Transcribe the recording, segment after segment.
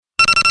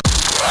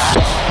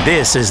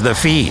This is The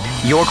Feed,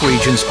 York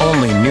Region's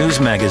only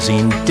news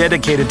magazine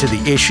dedicated to the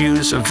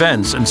issues,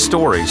 events, and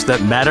stories that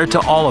matter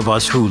to all of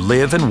us who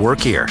live and work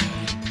here.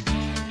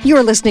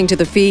 You're listening to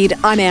The Feed.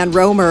 I'm Ann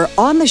Rohmer.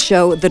 On the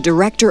show, the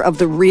director of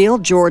The Real,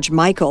 George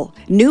Michael,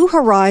 New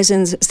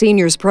Horizons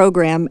Seniors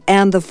Program,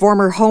 and the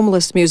former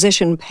homeless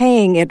musician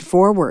paying it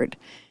forward.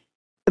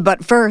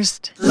 But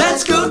first,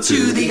 let's go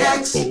to the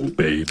X. Oh,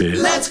 baby.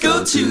 Let's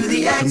go to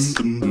the X.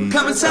 Come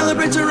and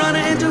celebrate Toronto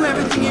and do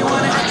everything you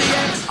want at the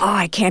X. Oh,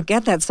 I can't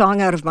get that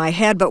song out of my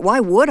head, but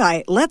why would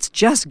I? Let's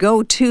just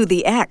go to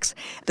the X.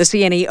 The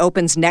CNE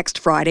opens next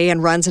Friday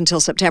and runs until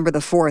September the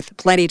 4th.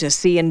 Plenty to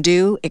see and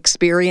do,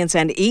 experience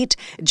and eat.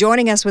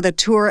 Joining us with a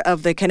tour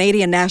of the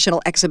Canadian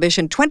National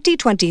Exhibition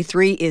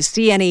 2023 is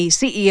CNE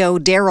CEO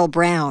Daryl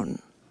Brown.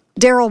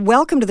 Daryl,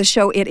 welcome to the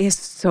show. It is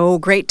so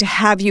great to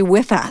have you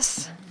with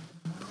us.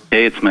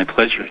 Hey, it's my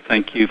pleasure.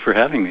 Thank you for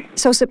having me.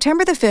 So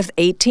September the 5th,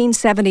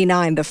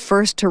 1879, the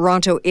first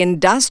Toronto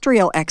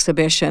Industrial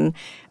Exhibition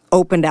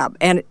opened up,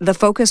 and the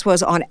focus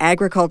was on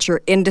agriculture,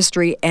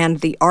 industry,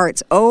 and the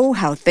arts. Oh,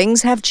 how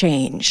things have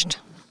changed.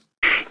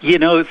 You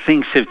know,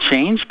 things have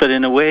changed, but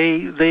in a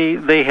way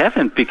they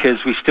haven't,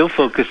 because we still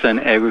focus on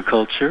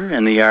agriculture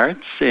and the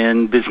arts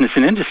and business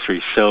and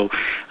industry. So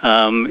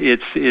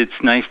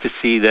it's nice to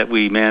see that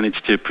we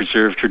manage to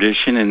preserve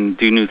tradition and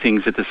do new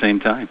things at the same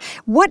time.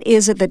 What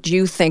is it that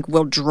you think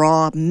will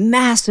draw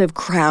massive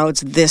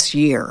crowds this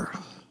year?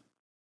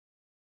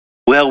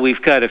 Well,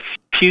 we've got a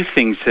few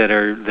things that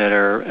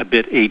are a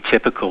bit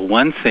atypical.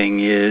 One thing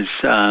is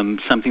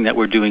something that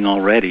we're doing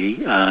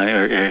already,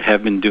 or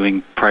have been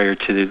doing prior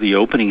to the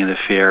opening of the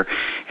fair,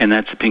 and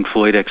that's the Pink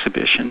Floyd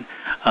exhibition,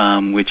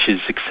 which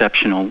is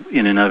exceptional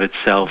in and of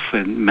itself,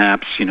 and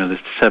maps, the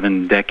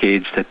 7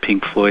 decades that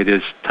Pink Floyd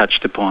has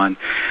touched upon.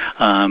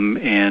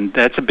 And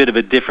that's a bit of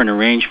a different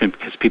arrangement,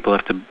 because people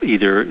have to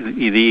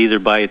either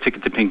buy a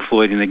ticket to Pink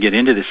Floyd and they get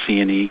into the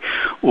CNE,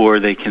 or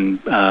they can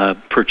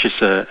purchase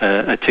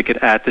a ticket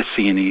at the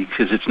CNE,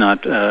 because it's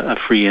not a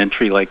free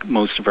entry like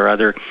most of our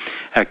other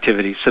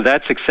activities. So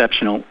that's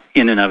exceptional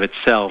in and of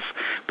itself.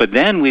 But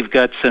then we've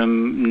got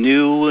some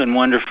new and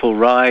wonderful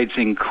rides,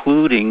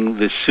 including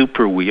the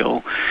Super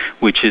Wheel,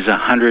 which is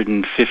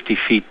 150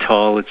 feet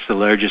tall. It's the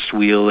largest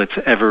wheel that's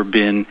ever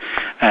been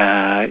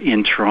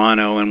in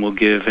Toronto, and will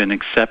give an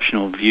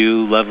exceptional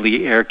view,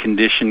 lovely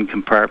air-conditioned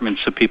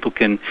compartments so people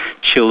can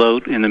chill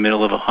out in the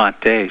middle of a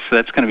hot day. So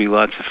that's going to be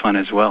lots of fun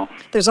as well.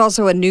 There's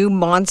also a new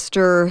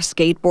monster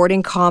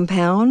skateboarding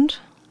compound.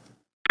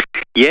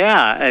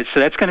 Yeah, so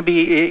that's going to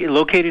be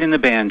located in the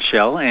band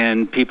shell,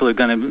 and people are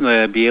going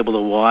to be able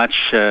to watch,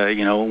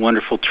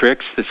 wonderful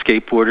tricks, the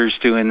skateboarders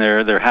doing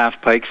their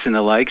half pikes and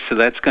the like. So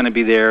that's going to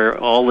be there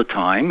all the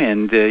time,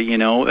 and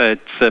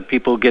it's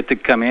people get to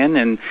come in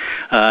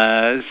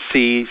and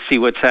see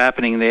what's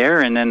happening there,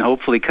 and then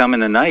hopefully come in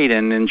the night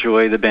and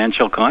enjoy the band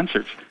shell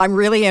concerts. I'm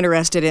really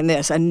interested in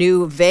this, a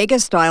new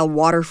Vegas-style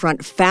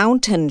waterfront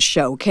fountain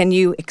show. Can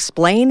you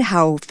explain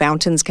how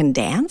fountains can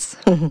dance?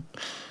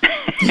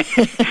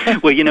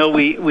 Well,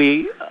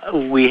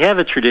 we have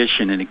a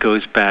tradition, and it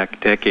goes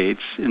back decades.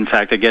 In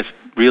fact, I guess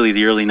really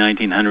the early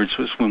 1900s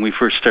was when we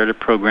first started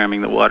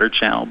programming the Water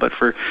Channel. But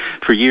for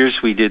years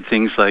we did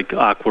things like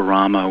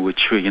Aquarama,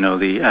 which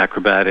the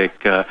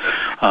acrobatic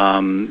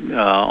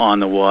on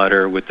the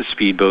water with the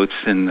speedboats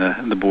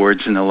and the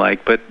boards and the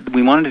like. But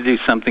we wanted to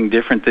do something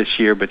different this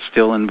year, but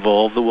still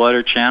involve the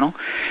Water Channel.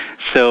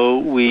 So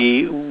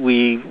we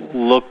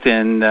looked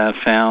and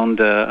found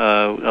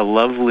a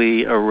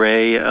lovely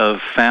array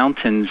of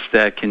fountains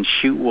that can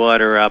shoot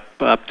water up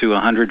to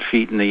 100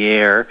 feet in the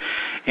air,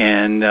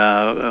 and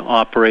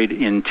operate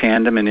in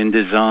tandem and in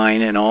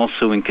design, and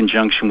also in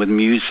conjunction with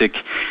music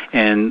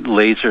and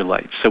laser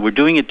lights. So we're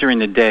doing it during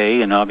the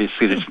day, and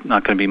obviously there's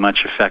not going to be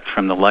much effect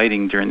from the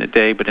lighting during the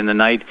day, but in the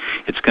night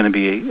it's going to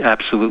be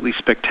absolutely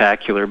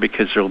spectacular,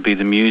 because there'll be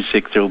the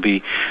music, there'll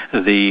be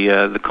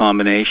the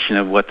combination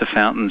of what the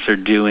fountains are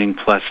doing,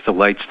 plus the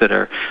lights that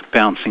are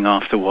bouncing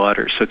off the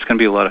water. So it's going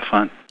to be a lot of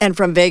fun. And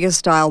from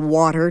Vegas-style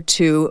water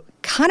to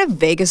kind of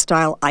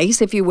Vegas-style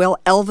ice, if you will,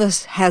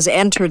 Elvis has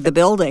entered the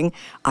building.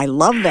 I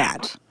love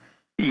that.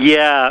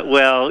 Yeah,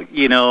 well,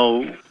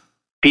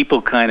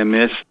 people kind of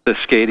missed the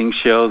skating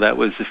show. That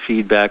was the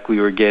feedback we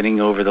were getting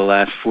over the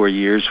last 4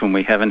 years. When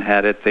we haven't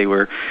had it, they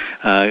were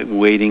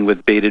waiting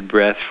with bated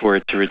breath for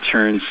it to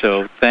return.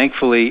 So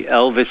thankfully,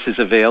 Elvis is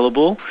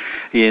available.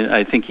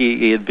 I think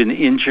he had been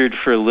injured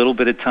for a little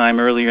bit of time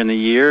earlier in the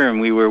year,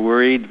 and we were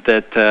worried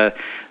that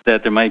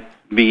there might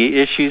be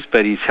issues,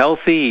 but he's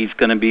healthy. He's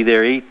going to be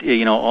there.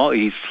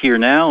 He's here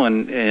now,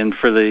 and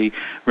for the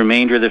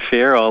remainder of the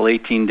fair, all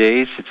 18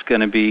 days, it's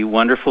going to be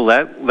wonderful.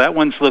 That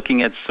one's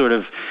looking at sort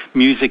of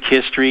music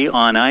history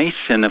on ice,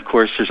 and of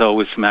course, there's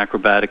always some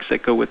acrobatics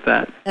that go with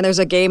that. And there's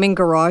a gaming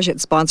garage.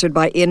 It's sponsored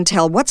by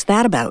Intel. What's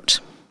that about?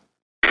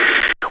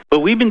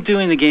 Well, we've been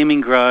doing the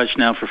Gaming Garage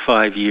now for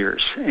 5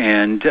 years,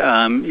 and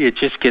it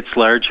just gets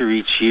larger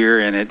each year.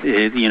 And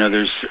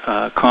there's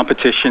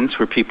competitions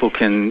where people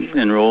can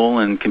enroll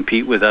and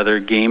compete with other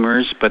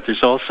gamers, but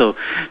there's also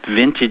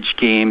vintage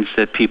games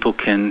that people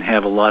can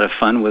have a lot of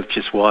fun with,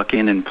 just walk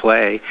in and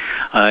play,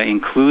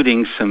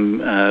 including some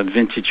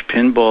vintage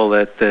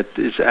pinball that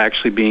is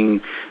actually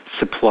being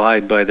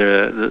supplied by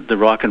the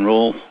Rock and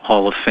Roll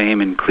Hall of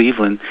Fame in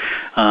Cleveland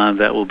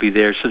that will be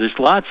there. So there's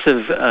lots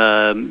of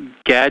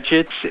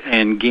gadgets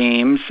and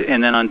games,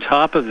 and then on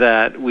top of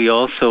that, we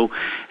also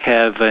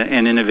have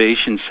an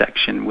innovation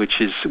section, which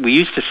is, we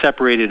used to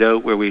separate it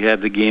out where we have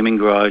the Gaming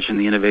Garage and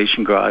the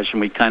Innovation Garage, and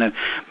we kind of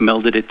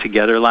melded it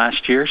together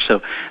last year.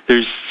 So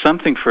there's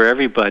something for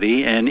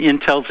everybody, and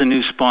Intel's a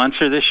new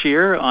sponsor this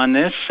year on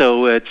this,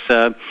 so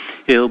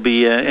it'll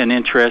be an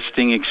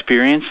interesting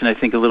experience, and I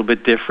think a little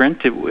bit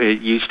different.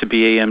 It used to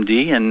be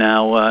AMD, and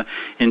now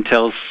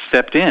Intel's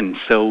stepped in,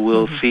 so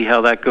we'll see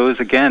how that goes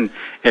again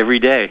every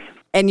day.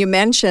 And you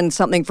mentioned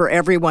something for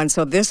everyone,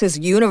 so this is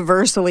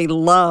universally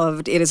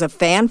loved. It is a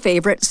fan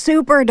favorite,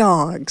 Super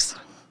Dogs.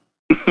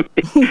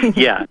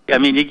 Yeah, I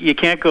mean, you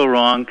can't go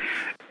wrong.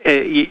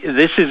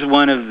 This is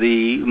one of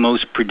the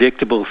most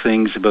predictable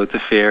things about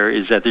the fair,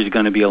 is that there's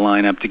going to be a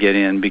lineup to get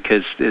in,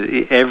 because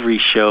every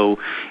show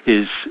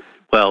is,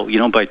 well, you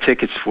don't buy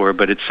tickets for it,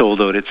 but it's sold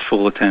out. It's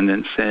full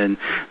attendance, and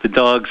the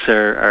dogs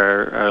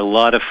are a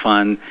lot of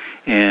fun.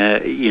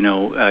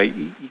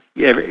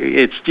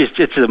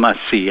 It's a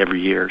must-see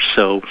every year.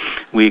 So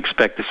we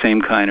expect the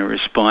same kind of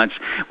response.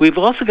 We've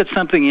also got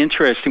something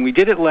interesting. We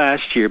did it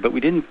last year, but we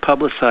didn't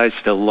publicize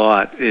it a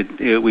lot.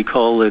 We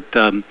call it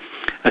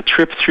a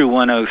trip through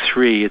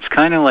 103. It's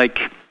kind of like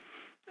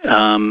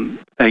a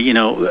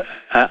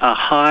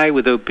high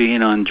without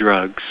being on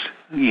drugs.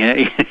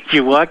 Yeah,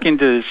 you walk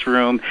into this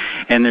room,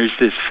 and there's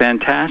this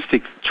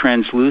fantastic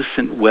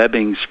translucent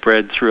webbing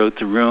spread throughout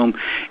the room,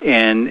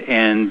 and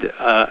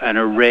an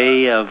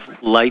array of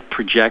light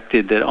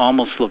projected that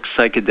almost looks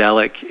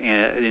psychedelic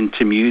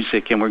into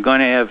music. And we're going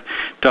to have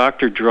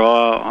Dr.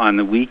 Draw on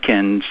the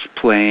weekends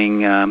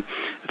playing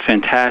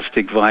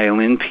fantastic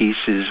violin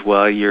pieces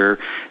while you're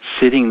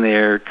sitting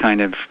there kind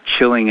of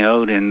chilling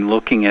out and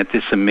looking at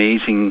this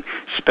amazing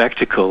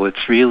spectacle.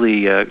 It's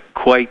really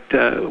quite,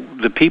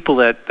 the people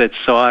that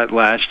saw it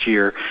last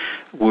year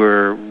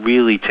were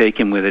really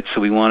taken with it,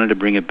 so we wanted to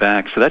bring it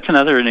back. So that's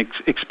another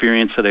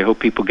experience that I hope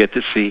people get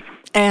to see.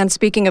 And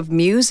speaking of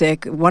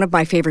music, one of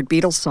my favorite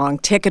Beatles songs,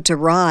 Ticket to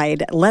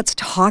Ride. Let's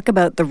talk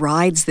about the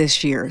rides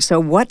this year. So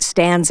what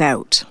stands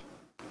out?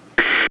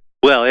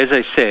 Well, as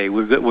I say,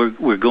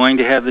 we're going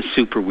to have the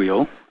Super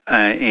Wheel,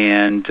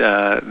 and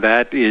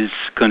that is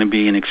going to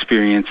be an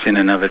experience in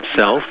and of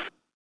itself.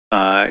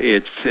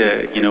 It's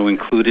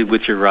included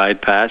with your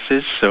ride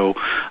passes, so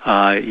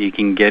you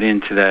can get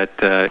into that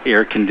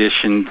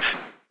air-conditioned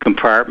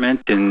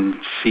compartment and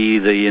see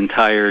the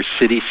entire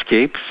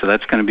cityscape. So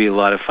that's going to be a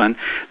lot of fun.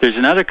 There's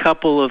another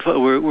couple of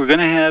we're going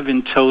to have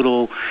in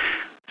total,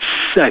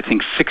 I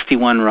think,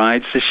 61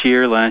 rides this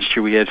year. Last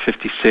year we had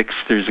 56.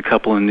 There's a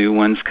couple of new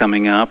ones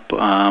coming up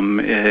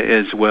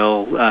as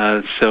well.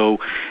 So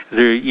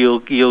there,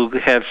 you'll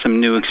have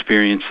some new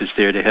experiences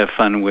there to have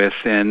fun with.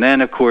 And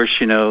then, of course,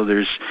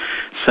 there's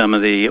some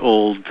of the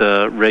old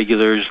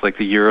regulars like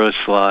the Euro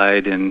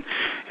Slide, and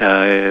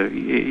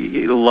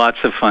lots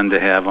of fun to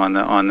have on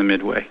the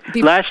Midway.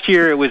 Last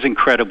year it was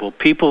incredible.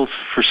 People,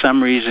 for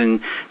some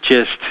reason,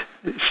 just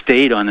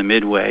stayed on the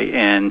Midway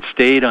and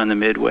stayed on the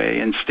Midway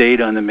and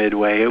stayed on the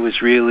Midway. It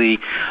was really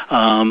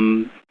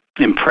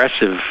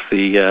impressive,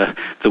 the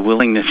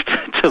willingness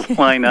to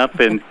line up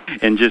and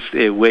just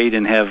wait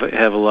and have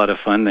a lot of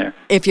fun there.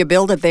 If you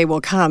build it, they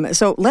will come.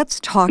 So let's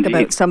talk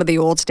about some of the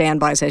old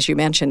standbys, as you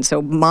mentioned.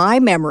 So my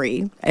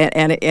memory,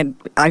 and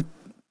I've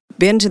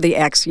been to the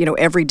X,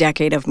 every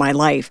decade of my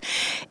life.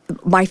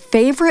 My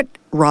favorite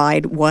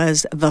ride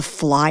was the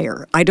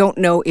Flyer. I don't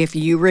know if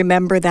you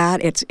remember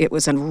that. It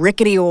was a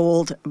rickety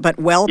old, but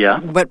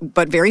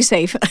very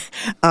safe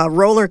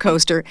roller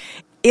coaster.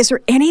 Is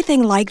there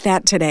anything like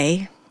that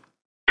today?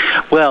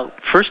 Well,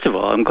 first of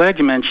all, I'm glad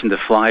you mentioned the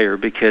Flyer,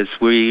 because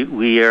we've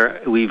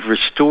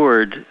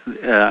restored.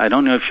 I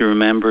don't know if you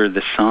remember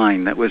the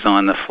sign that was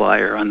on the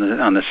Flyer, on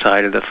the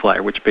side of the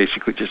Flyer, which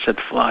basically just said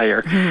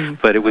Flyer,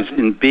 but it was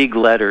in big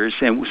letters,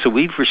 and so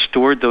we've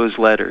restored those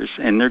letters,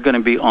 and they're going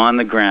to be on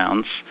the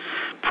grounds,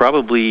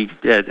 probably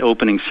at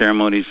opening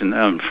ceremonies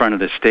in front of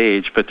the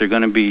stage, but they're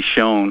going to be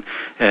shown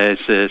as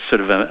a sort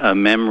of a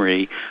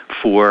memory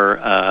for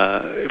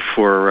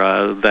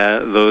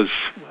those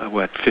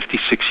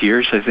 56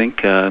 years, I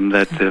think,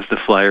 that the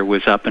Flyer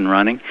was up and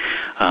running.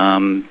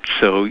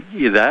 So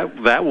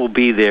that will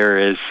be there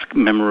as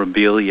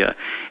memorabilia.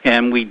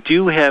 And we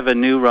do have a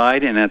new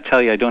ride, and I'll tell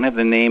you, I don't have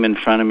the name in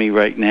front of me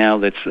right now.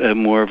 That's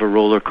more of a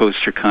roller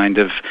coaster kind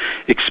of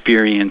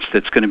experience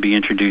that's going to be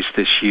introduced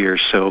this year.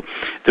 So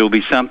there will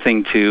be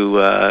something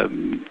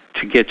to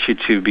to get you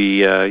to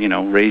be,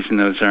 raising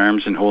those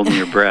arms and holding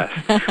your breath.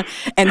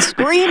 And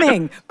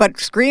screaming, but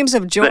screams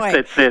of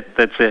joy.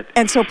 That's it.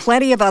 And so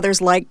plenty of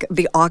others like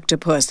the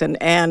octopus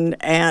and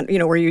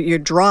where you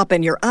drop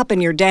and you're up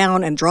and you're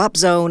down and drop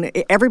zone.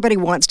 Everybody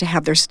wants to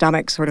have their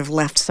stomach sort of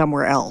left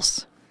somewhere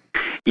else.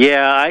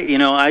 Yeah,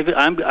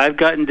 I've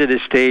gotten to the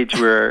stage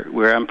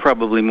where I'm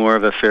probably more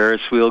of a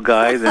Ferris wheel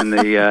guy than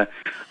the.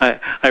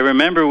 I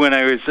remember when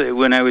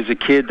I was a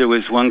kid, there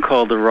was one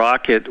called the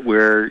Rocket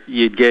where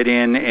you'd get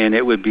in and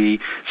it would be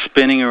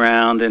spinning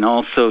around, and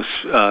also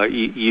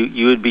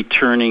you would be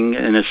turning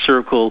in a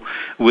circle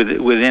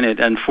within it.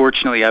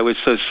 Unfortunately, I was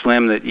so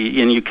slim that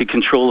you could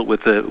control it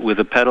with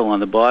a pedal on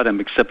the bottom,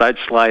 except I'd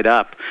slide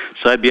up,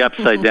 so I'd be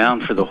upside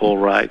down for the whole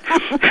ride.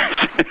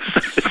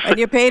 And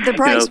you paid the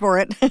price for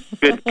it.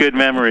 Good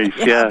memories,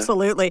 yeah.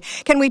 Absolutely.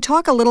 Can we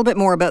talk a little bit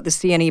more about the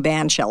CNE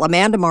bandshell?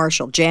 Amanda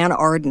Marshall, Jan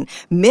Arden,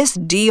 Miss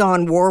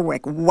Dionne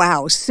Warwick.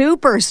 Wow,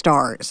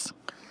 superstars.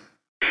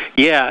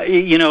 Yeah,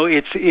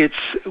 it's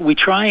we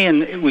try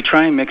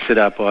and mix it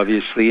up,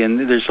 obviously,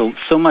 and there's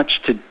so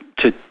much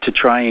to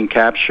try and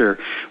capture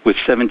with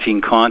 17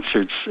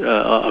 concerts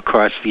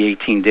across the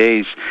 18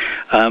 days.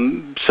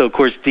 So, of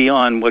course,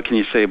 Dionne, what can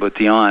you say about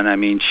Dionne? I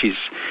mean, she's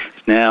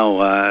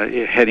now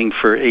heading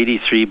for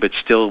 83, but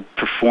still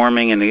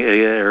performing, and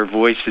her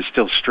voice is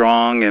still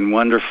strong and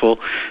wonderful.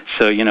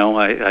 So,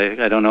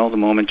 I don't know, the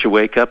moment you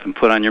wake up and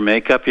put on your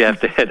makeup, you have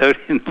to head out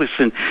and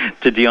listen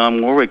to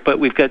Dionne Warwick. But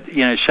we've got,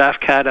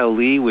 Shafqat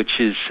Ali, which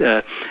is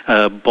a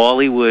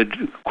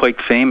Bollywood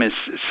quite famous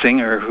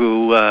singer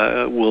who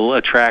will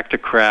attract a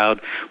crowd.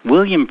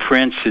 William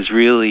Prince is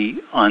really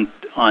on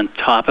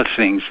top of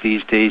things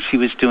these days. He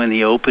was doing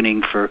the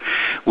opening for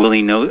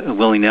Willie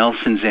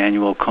Nelson's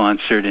annual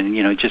concert, and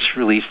just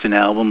released an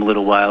album a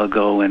little while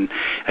ago, and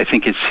I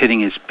think it's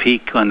hitting his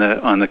peak on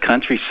the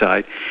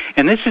countryside.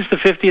 And this is the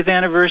 50th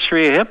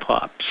anniversary of hip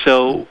hop,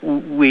 so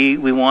we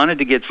wanted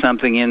to get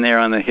something in there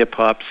on the hip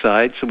hop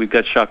side. So we've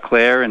got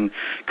Chaclair and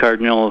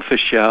Cardinal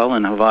Official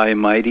and Hawaii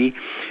Mighty.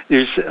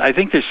 I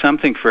think there's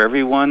something for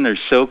everyone. There's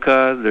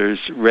soca,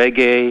 there's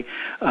reggae,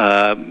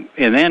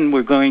 and then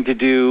we're going to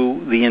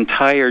do the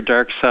entire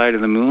Dark Side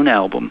of the Moon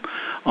album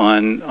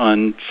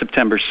on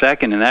September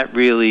 2nd, and that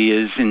really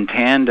is in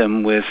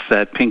tandem with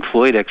that Pink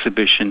Floyd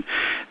exhibition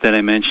that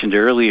I mentioned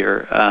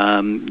earlier.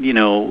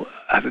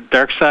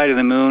 Dark Side of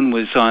the Moon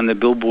was on the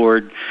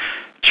Billboard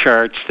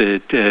charts,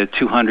 the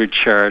 200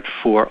 chart,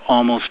 for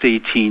almost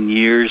 18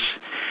 years.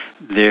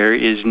 There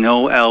is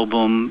no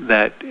album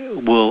that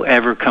will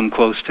ever come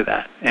close to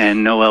that,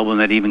 and no album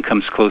that even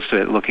comes close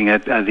to it, looking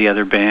at the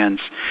other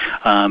bands.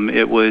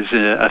 It was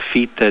a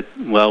feat that,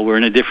 we're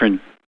in a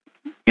different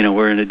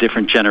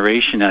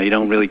generation now. You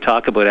don't really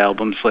talk about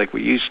albums like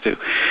we used to,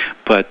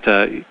 but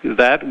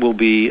that will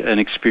be an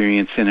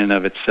experience in and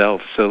of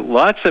itself. So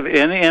lots of,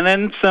 and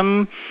then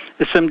some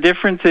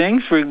different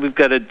things. We've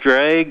got a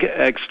drag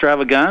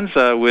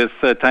extravaganza with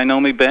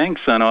Tainomi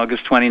Banks on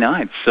August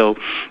 29th, so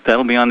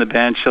that'll be on the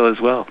bandshell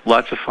as well.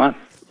 Lots of fun.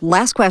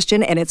 Last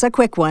question, and it's a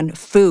quick one.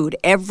 Food.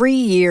 Every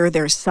year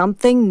there's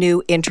something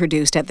new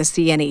introduced at the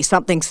CNE,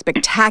 something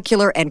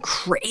spectacular and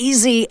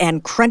crazy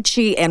and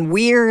crunchy and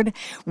weird.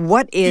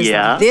 What is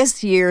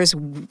this year's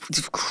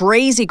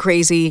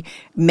crazy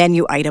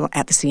menu item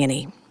at the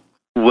CNE?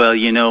 Well,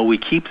 we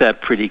keep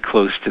that pretty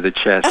close to the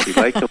chest. We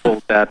like to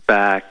hold that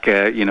back,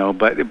 but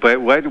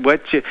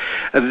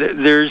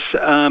there's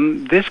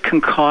this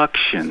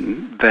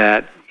concoction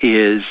that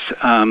is,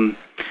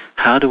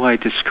 how do I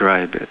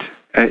describe it?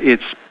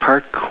 It's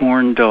part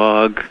corn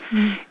dog,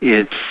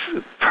 it's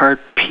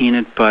part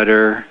peanut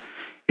butter,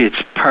 it's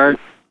part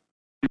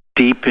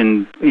deep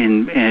in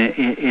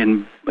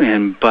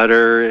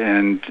butter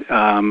and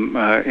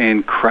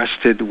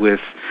encrusted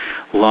with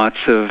lots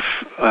of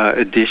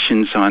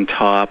additions on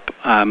top.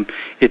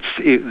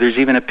 There's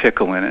even a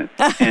pickle in it,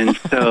 and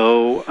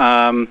so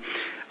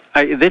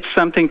it's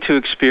something to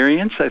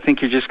experience. I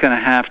think you're just going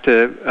to have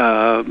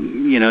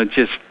to,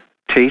 just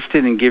taste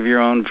it and give your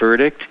own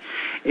verdict.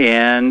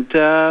 And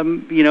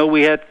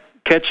we had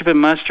ketchup and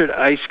mustard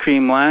ice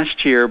cream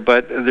last year,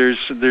 but there's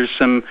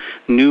some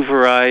new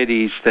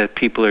varieties that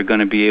people are going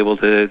to be able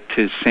to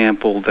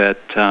sample that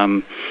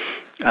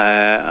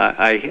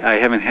I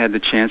haven't had the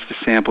chance to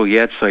sample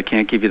yet, so I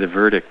can't give you the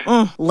verdict.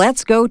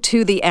 Let's go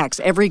to the X.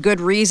 Every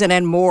good reason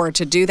and more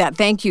to do that.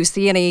 Thank you,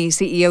 CNE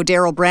CEO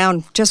Darryl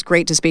Brown. Just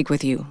great to speak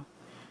with you.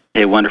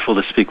 Hey, wonderful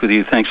to speak with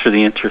you. Thanks for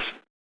the interest.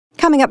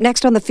 Coming up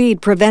next on the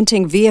feed,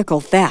 preventing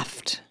vehicle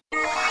theft.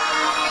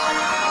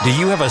 Do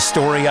you have a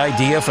story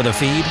idea for the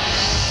feed?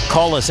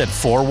 Call us at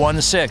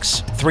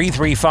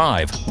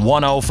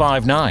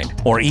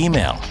 416-335-1059 or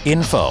email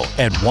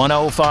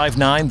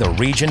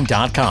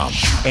info@1059theregion.com.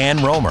 Ann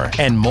Rohmer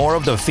and more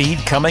of the feed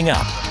coming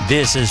up.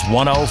 This is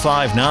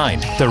 1059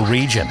 The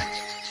Region.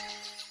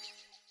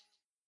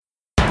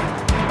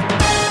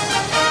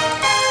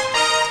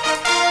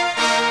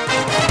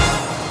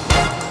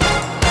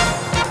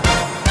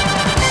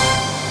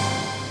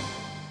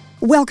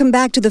 Welcome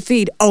back to the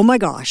feed. Oh my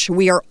gosh,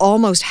 we are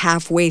almost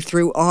halfway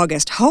through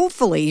August.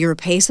 Hopefully your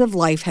pace of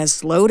life has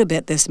slowed a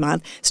bit this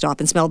month. Stop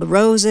and smell the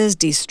roses,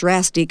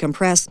 de-stress,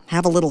 decompress,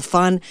 have a little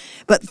fun.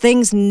 But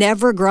things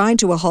never grind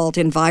to a halt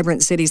in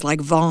vibrant cities like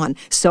Vaughan.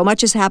 So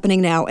much is happening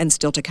now and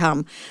still to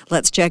come.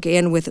 Let's check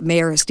in with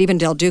Mayor Stephen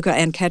Del Duca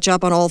and catch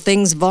up on all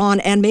things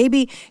Vaughan and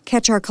maybe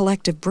catch our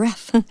collective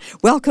breath.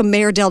 Welcome,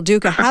 Mayor Del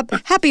Duca.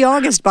 Happy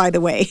August, by the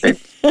way.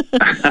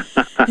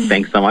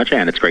 Thanks so much,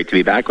 Ann. It's great to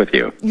be back with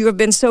you. You have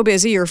been so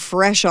busy. You're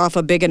fresh off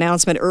a big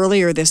announcement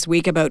earlier this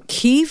week about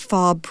key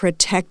fob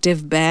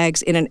protective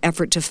bags in an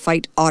effort to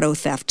fight auto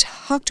theft.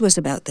 Talk to us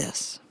about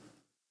this.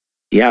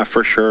 Yeah,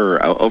 for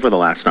sure. Over the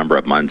last number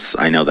of months,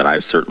 I know that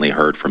I've certainly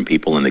heard from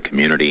people in the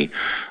community.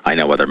 I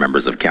know other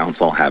members of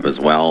council have as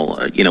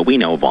well. We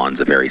know Vaughan's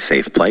a very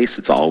safe place.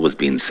 It's always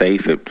been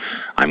safe.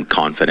 I'm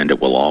confident it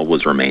will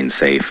always remain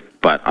safe.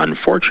 But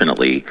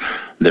unfortunately,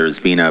 there's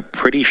been a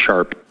pretty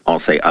sharp,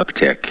 I'll say,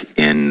 uptick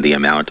in the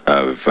amount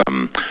of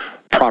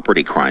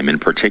property crime, in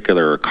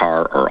particular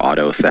car or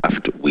auto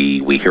theft.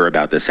 We hear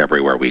about this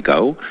everywhere we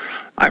go.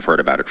 I've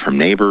heard about it from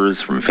neighbors,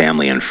 from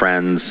family and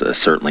friends,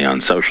 certainly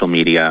on social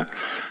media.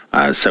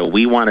 So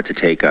we wanted to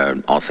take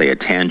a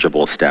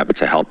tangible step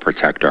to help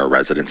protect our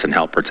residents and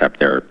help protect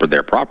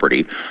their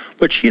property,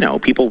 which,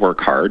 people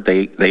work hard.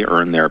 They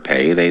earn their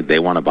pay. They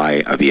want to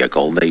buy a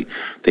vehicle.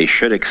 They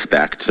should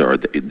expect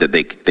that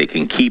they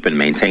can keep and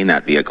maintain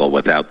that vehicle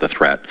without the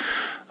threat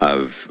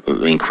of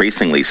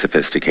increasingly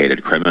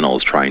sophisticated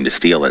criminals trying to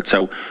steal it.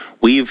 So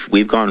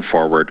we've gone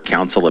forward.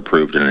 Council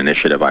approved an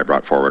initiative I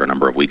brought forward a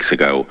number of weeks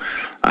ago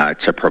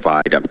to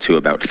provide up to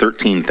about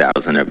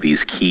 13,000 of these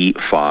key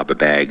fob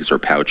bags or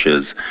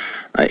pouches.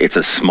 It's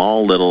a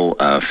small little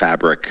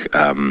fabric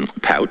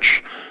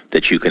pouch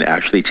that you can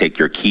actually take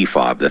your key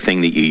fob, the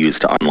thing that you use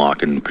to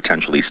unlock and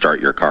potentially start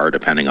your car,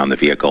 depending on the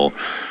vehicle.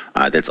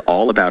 That's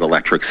all about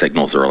electric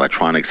signals or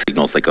electronic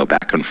signals that go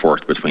back and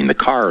forth between the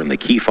car and the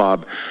key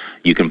fob.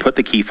 You can put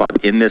the key fob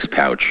in this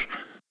pouch.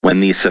 When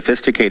these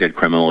sophisticated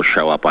criminals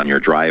show up on your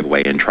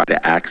driveway and try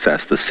to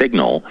access the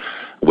signal,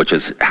 which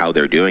is how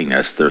they're doing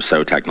this, they're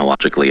so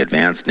technologically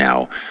advanced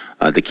now,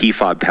 the key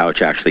fob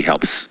pouch actually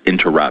helps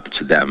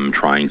interrupt them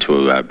trying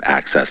to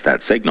access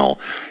that signal,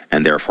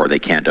 and therefore they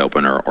can't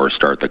open or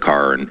start the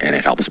car, and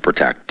it helps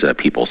protect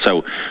people.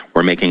 So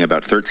we're making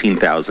about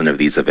 13,000 of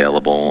these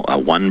available,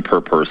 one per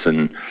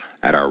person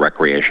at our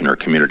recreation or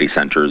community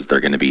centers.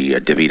 They're going to be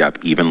divvied up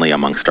evenly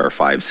amongst our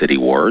 5 city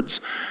wards.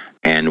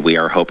 And we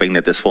are hoping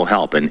that this will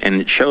help. And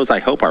it shows, I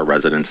hope, our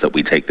residents that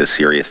we take this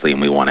seriously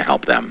and we want to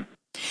help them.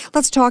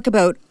 Let's talk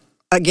about,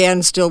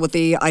 again, still with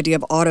the idea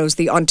of autos,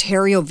 the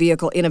Ontario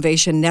Vehicle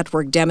Innovation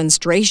Network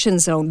Demonstration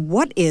Zone.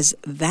 What is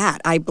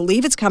that? I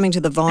believe it's coming to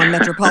the Vaughan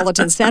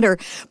Metropolitan Centre.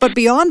 But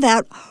beyond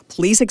that,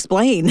 please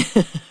explain.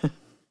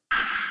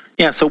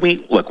 Yeah, so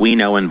we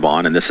know in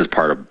Vaughan, and this is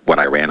part of what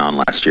I ran on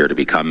last year to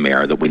become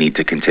mayor, that we need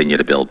to continue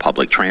to build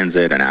public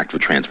transit and active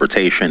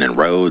transportation and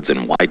roads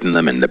and widen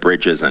them and the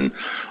bridges and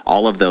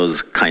all of those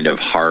kind of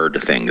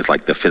hard things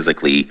like the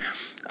physically,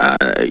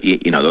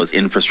 those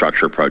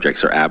infrastructure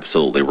projects are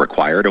absolutely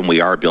required, and we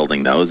are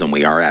building those, and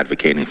we are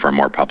advocating for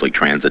more public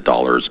transit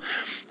dollars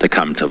to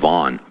come to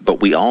Vaughan.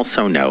 But we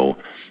also know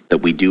that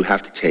we do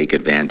have to take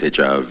advantage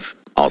of,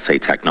 I'll say,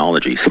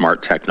 technology,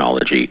 smart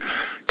technology,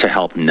 to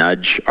help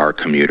nudge our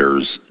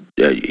commuters,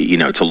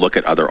 to look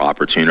at other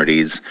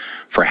opportunities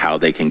for how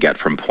they can get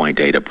from point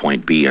A to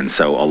point B. And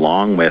so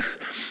along with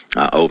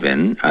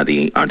OVIN,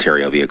 the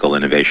Ontario Vehicle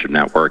Innovation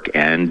Network,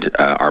 and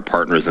our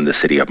partners in the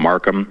city of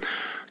Markham,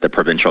 the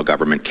provincial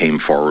government came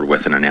forward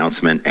with an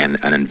announcement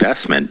and an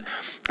investment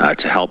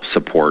to help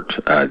support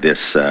this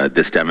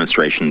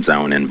demonstration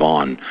zone in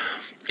Vaughan.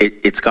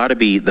 It's got to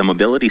be the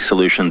mobility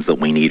solutions that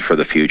we need for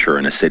the future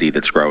in a city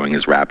that's growing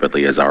as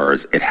rapidly as ours.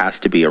 It has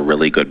to be a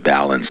really good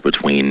balance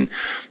between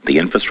the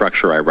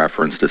infrastructure I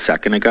referenced a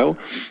second ago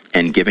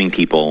and giving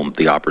people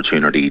the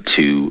opportunity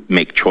to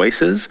make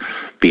choices,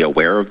 be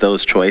aware of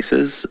those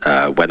choices,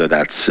 whether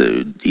that's,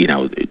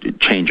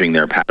 changing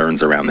their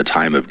patterns around the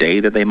time of day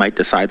that they might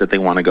decide that they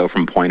want to go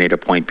from point A to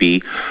point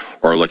B,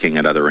 or looking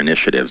at other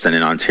initiatives. And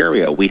in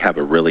Ontario, we have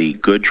a really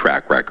good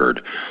track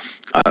record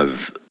of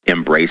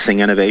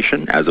embracing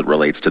innovation as it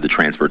relates to the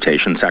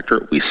transportation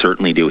sector. We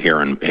certainly do here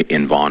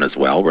in Vaughan as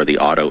well, where the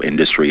auto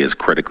industry is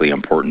critically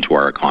important to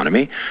our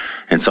economy.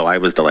 And so I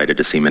was delighted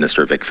to see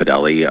Minister Vic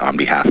Fedeli on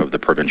behalf of the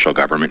provincial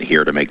government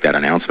here to make that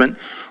announcement.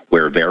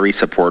 We're very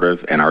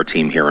supportive, and our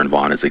team here in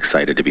Vaughan is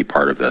excited to be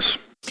part of this.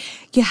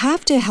 You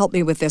have to help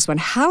me with this one.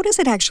 How does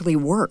it actually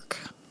work?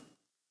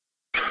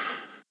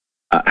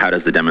 How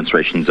does the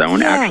demonstration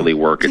zone actually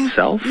work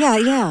itself?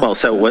 Yeah. Well,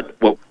 so what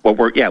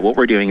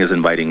we're doing is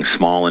inviting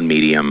small and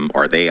medium,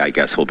 or they, I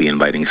guess, will be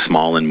inviting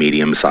small and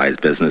medium-sized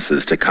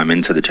businesses to come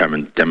into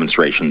the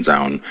demonstration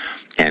zone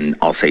and,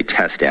 I'll say,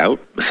 test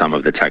out some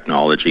of the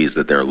technologies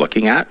that they're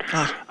looking at.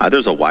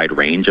 There's a wide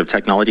range of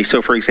technology.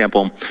 So, for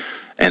example,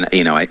 And,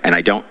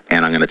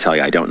 I'm going to tell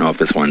you, I don't know if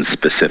this one's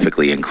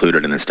specifically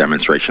included in this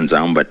demonstration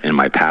zone, but in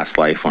my past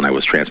life when I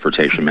was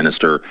transportation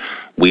minister,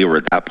 we were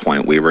at that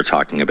point, we were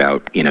talking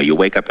about, you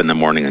wake up in the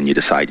morning and you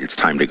decide it's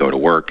time to go to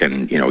work,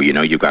 and,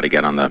 you've got to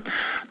get on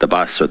the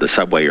bus or the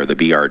subway or the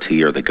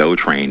BRT or the GO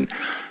train.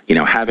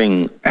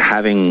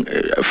 Having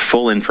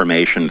full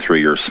information through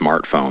your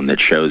smartphone that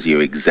shows you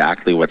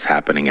exactly what's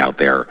happening out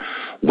there,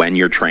 when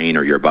your train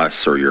or your bus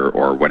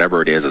or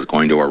whatever it is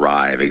going to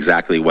arrive,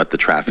 exactly what the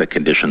traffic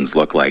conditions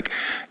look like.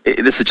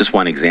 This is just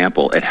one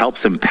example. It helps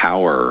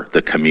empower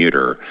the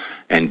commuter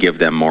and give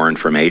them more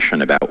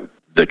information about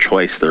the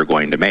choice they're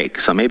going to make.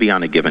 So maybe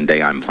on a given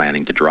day I'm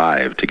planning to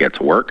drive to get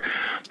to work,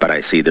 but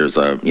I see there's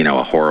a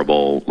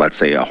horrible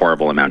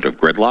amount of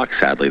gridlock.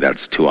 Sadly, that's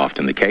too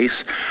often the case.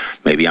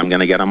 Maybe I'm going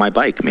to get on my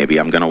bike. Maybe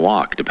I'm going to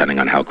walk, depending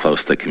on how close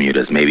the commute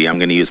is. Maybe I'm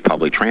going to use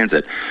public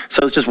transit.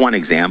 So it's just one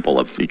example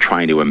of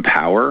trying to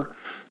empower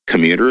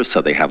commuters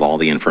so they have all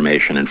the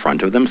information in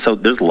front of them. So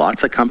there's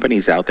lots of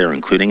companies out there,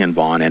 including in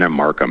Vaughan and in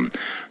Markham,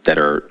 that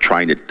are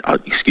trying to,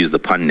 excuse the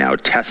pun now,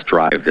 test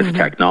drive this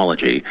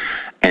technology.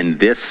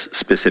 And this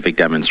specific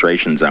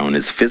demonstration zone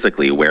is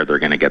physically where they're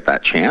going to get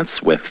that chance,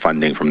 with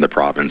funding from the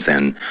province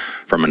and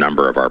from a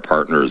number of our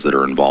partners that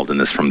are involved in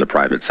this from the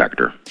private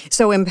sector.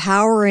 So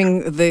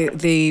empowering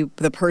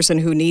the person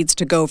who needs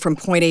to go from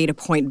point A to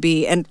point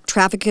B, and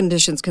traffic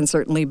conditions can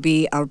certainly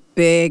be a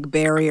big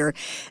barrier.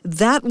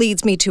 That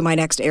leads me to my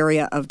next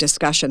area of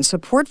discussion: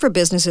 support for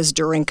businesses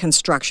during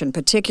construction,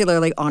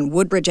 particularly on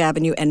Woodbridge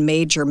Avenue and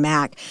Major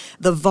Mac.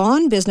 The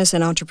Vaughan Business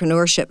and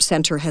Entrepreneurship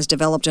Centre has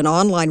developed an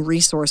online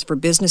resource for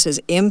businesses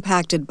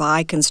impacted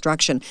by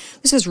construction.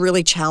 This is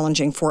really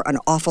challenging for an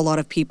awful lot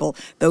of people,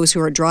 those who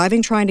are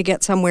driving trying to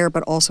get somewhere,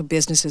 but also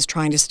businesses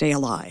trying to stay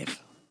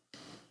alive.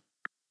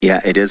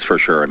 Yeah, it is for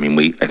sure.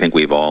 I think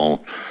we've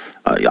all,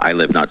 I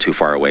live not too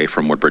far away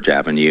from Woodbridge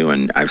Avenue,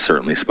 and I've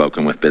certainly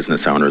spoken with business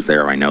owners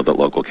there. I know that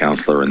local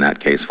councillor, in that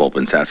case,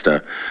 Fulton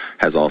Sesta,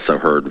 has also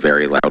heard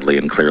very loudly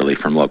and clearly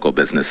from local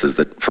businesses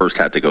that first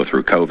had to go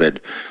through COVID,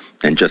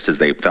 and just as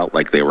they felt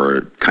like they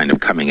were kind of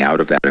coming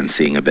out of that and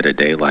seeing a bit of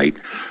daylight,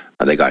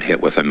 they got hit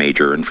with a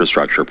major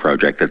infrastructure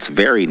project that's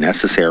very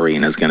necessary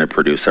and is going to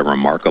produce a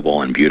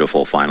remarkable and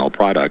beautiful final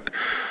product,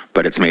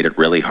 but it's made it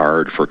really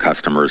hard for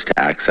customers to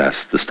access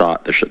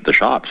the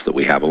shops that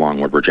we have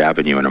along Woodbridge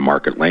Avenue and a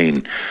Market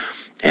Lane.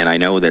 And I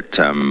know that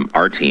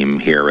our team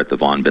here at the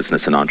Vaughan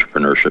Business and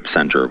Entrepreneurship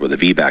Centre, with the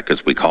VBAC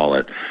as we call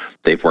it,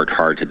 they've worked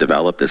hard to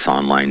develop this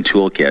online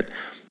toolkit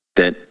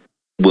that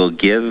will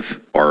give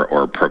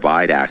or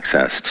provide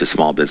access to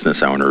small business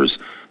owners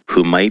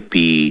who might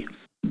be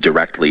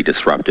directly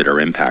disrupted or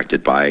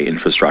impacted by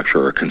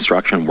infrastructure or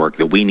construction work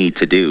that we need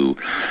to do,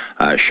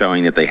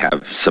 showing that they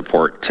have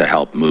support to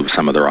help move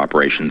some of their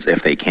operations,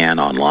 if they can,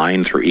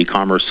 online through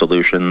e-commerce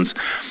solutions.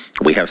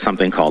 We have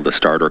something called the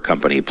Starter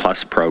Company Plus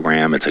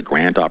program. It's a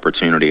grant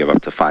opportunity of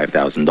up to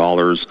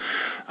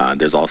 $5,000.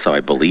 There's also,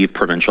 I believe,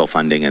 provincial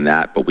funding in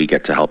that, but we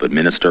get to help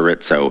administer it.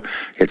 So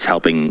it's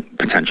helping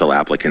potential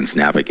applicants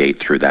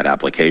navigate through that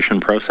application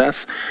process.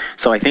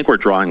 So I think we're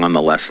drawing on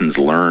the lessons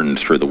learned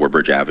through the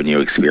Woodbridge Avenue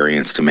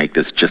experience to make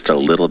this just a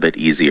little bit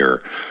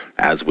easier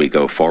as we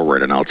go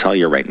forward. And I'll tell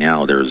you right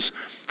now, there's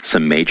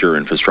some major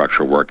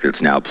infrastructure work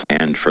that's now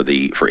planned for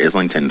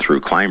Islington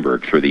through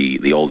Kleinburg, through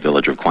the old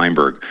village of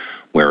Kleinburg,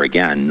 where,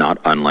 again, not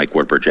unlike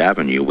Woodbridge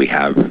Avenue, we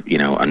have,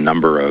 a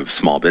number of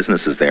small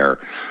businesses there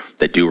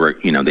that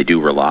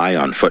do rely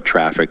on foot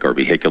traffic or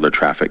vehicular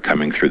traffic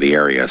coming through the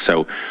area.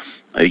 So,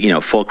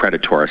 full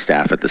credit to our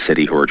staff at the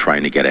city who are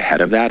trying to get ahead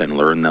of that and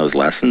learn those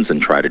lessons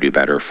and try to do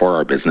better for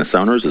our business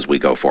owners as we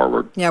go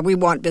forward. Yeah, we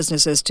want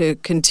businesses to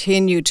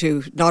continue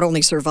to not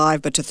only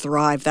survive, but to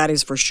thrive. That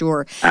is for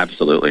sure.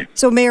 Absolutely.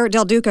 So Mayor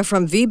Del Duca,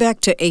 from VBEC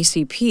to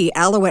ACP,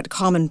 Alouette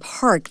Common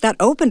Park, that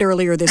opened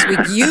earlier this week.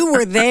 You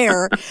were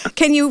there.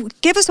 Can you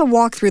give us a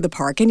walk through the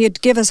park? Can you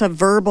give us a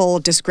verbal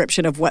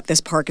description of what this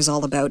park is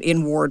all about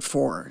in Ward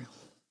 4?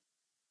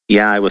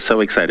 Yeah, I was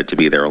so excited to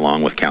be there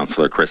along with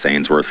Councillor Chris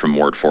Ainsworth from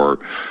Ward 4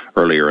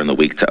 earlier in the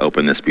week to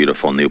open this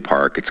beautiful new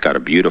park. It's got a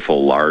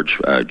beautiful large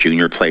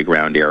junior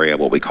playground area,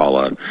 what we call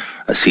a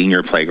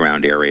senior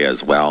playground area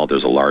as well.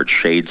 There's a large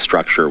shade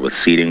structure with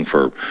seating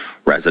for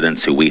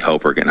residents who we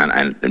hope are going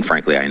to, and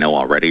frankly I know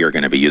already are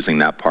going to be using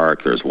that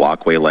park. There's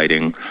walkway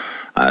lighting.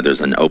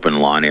 There's an open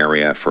lawn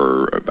area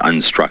for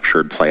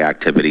unstructured play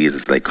activities,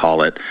 as they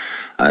call it.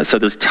 So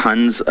there's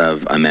tons of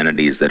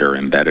amenities that are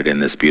embedded in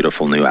this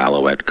beautiful new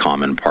Alouette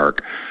Common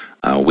Park.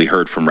 We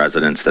heard from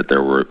residents that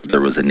there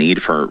was a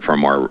need for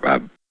more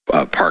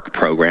park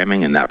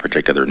programming in that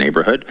particular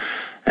neighborhood,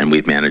 and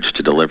we've managed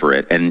to deliver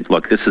it. And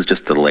look, this is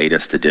just the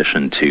latest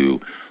addition to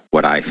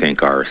what I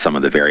think are some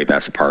of the very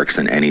best parks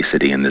in any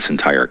city in this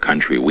entire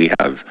country. We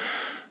have,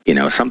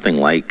 something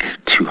like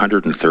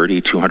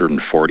 230,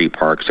 240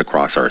 parks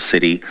across our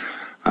city.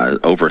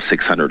 Over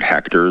 600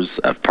 hectares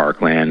of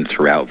parkland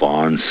throughout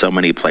Vaughan, so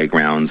many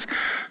playgrounds,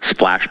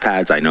 splash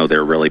pads. I know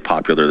they're really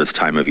popular this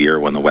time of year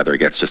when the weather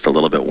gets just a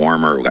little bit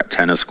warmer. We've got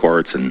tennis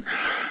courts and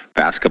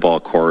basketball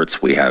courts,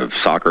 we have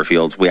soccer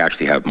fields. We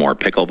actually have more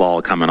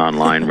pickleball coming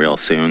online real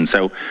soon.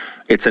 So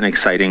it's an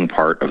exciting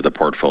part of the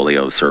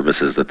portfolio of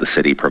services that the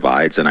city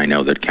provides, and I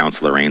know that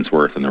Councillor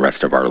Ainsworth and the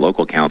rest of our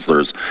local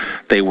councillors,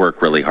 they work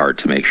really hard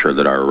to make sure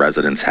that our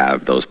residents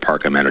have those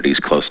park amenities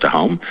close to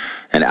home,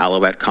 and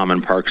Alouette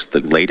Common Park's the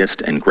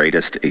latest and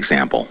greatest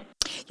example.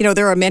 You know,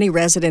 there are many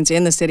residents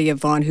in the city of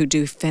Vaughan who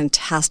do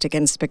fantastic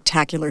and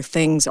spectacular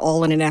things,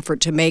 all in an effort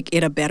to make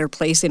it a better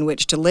place in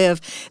which to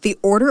live. The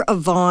Order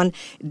of Vaughan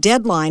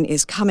deadline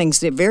is coming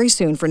very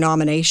soon for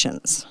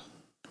nominations.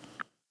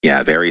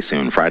 Yeah, very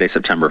soon. Friday,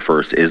 September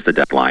 1st is the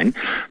deadline.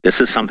 This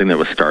is something that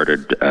was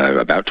started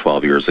about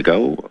 12 years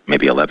ago,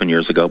 maybe 11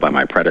 years ago, by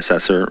my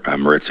predecessor,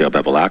 Maurizio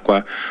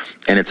Bevilacqua.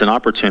 And it's an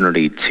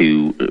opportunity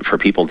for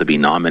people to be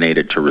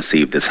nominated to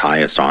receive this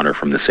highest honor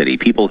from the city.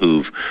 People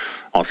who've,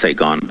 I'll say,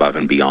 gone above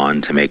and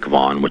beyond to make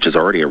Vaughan, which is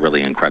already a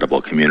really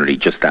incredible community,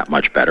 just that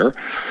much better.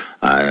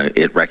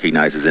 It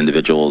recognizes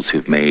individuals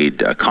who've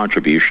made a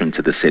contribution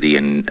to the city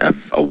in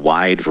a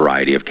wide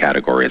variety of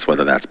categories,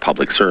 whether that's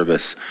public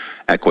service,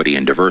 equity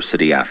and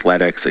diversity,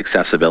 athletics,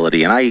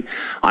 accessibility. And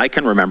I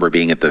can remember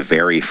being at the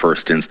very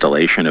first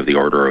installation of the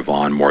Order of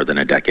Vaughan more than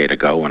a decade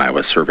ago when I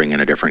was serving in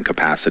a different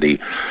capacity.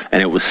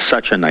 And it was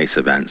such a nice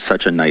event,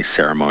 such a nice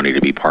ceremony to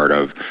be part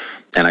of.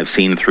 And I've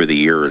seen through the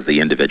years the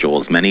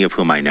individuals, many of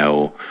whom I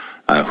know,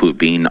 who've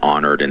been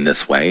honored in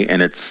this way.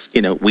 And it's,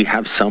 you know, we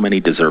have so many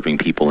deserving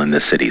people in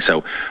this city.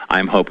 So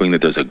I'm hoping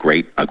that there's a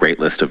great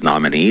list of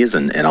nominees,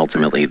 and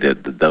ultimately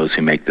those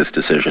who make this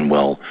decision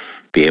will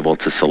be able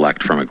to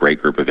select from a great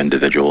group of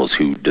individuals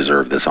who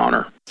deserve this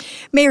honor.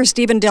 Mayor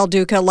Stephen Del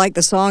Duca, like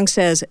the song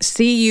says,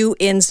 see you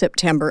in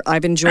September.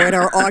 I've enjoyed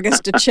our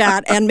August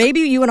chat, and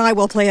maybe you and I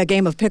will play a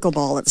game of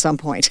pickleball at some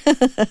point.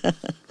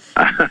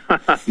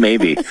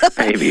 Maybe.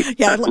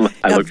 Yeah,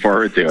 I look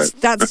forward to it.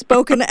 That's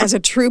spoken as a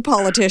true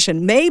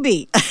politician.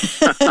 Maybe.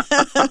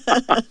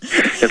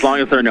 As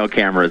long as there are no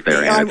cameras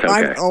there, Ann, it's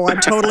okay.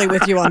 I'm totally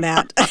with you on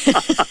that.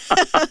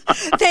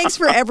 Thanks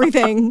for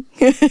everything.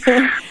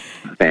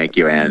 Thank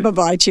you, Ann.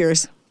 Bye-bye.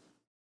 Cheers.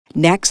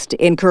 Next,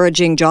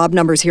 encouraging job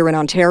numbers here in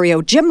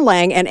Ontario, Jim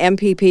Lang and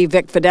MPP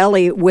Vic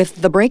Fedeli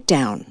with the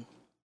breakdown.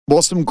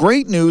 Well, some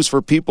great news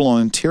for people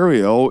in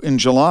Ontario. In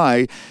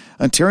July,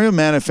 Ontario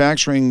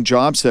manufacturing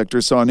job sector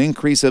saw an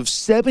increase of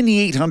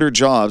 7,800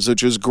 jobs,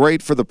 which is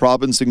great for the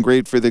province and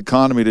great for the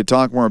economy. To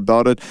talk more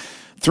about it,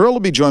 thrilled to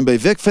be joined by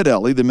Vic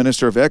Fedeli, the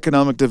Minister of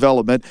Economic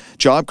Development,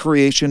 Job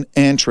Creation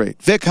and Trade.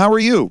 Vic, how are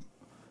you?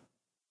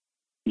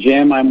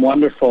 Jim, I'm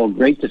wonderful.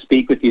 Great to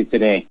speak with you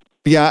today.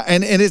 Yeah,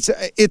 and it's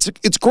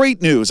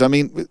great news. I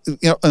mean, you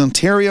know,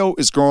 Ontario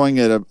is growing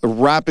at a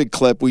rapid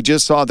clip. We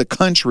just saw the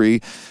country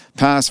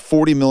pass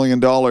 $40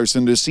 million,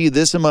 and to see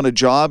this amount of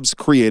jobs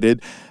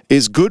created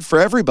is good for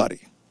everybody.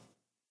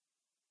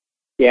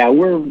 Yeah,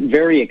 we're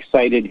very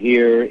excited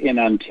here in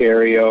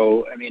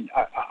Ontario. I mean,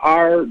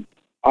 our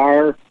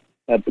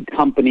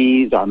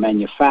companies, our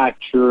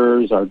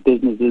manufacturers, our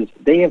businesses,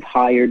 they have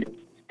hired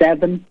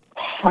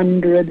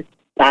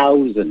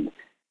 700,000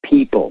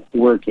 people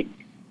working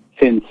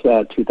since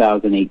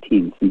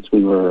 2018, since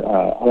we were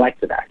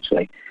elected,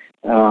 actually.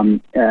 And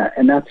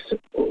that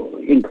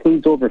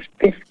includes over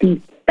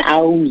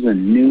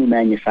 50,000 new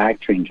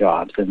manufacturing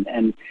jobs.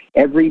 And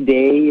every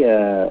day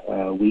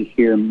we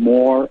hear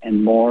more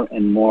and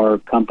more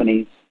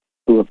companies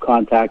who have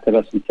contacted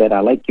us and said,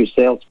 I like your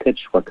sales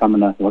pitch. We're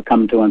coming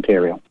to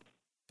Ontario.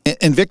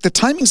 And Vic, the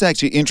timing's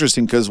actually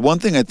interesting because one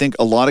thing I think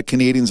a lot of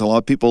Canadians, a lot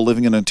of people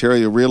living in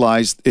Ontario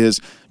realized is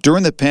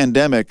during the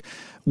pandemic,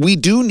 we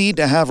do need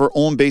to have our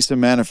own base of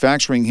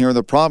manufacturing here in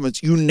the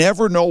province. You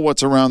never know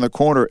what's around the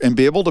corner, and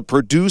be able to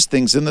produce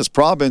things in this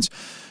province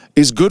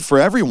is good for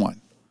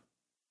everyone.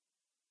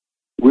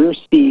 We're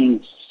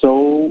seeing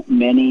so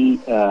many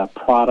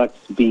products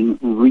being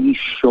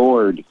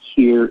reshored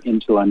here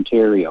into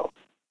Ontario.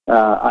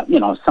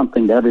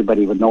 Something that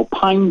everybody would know,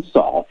 Pine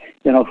Sol.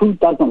 You know, who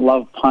doesn't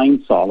love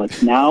Pine Sol?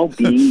 It's now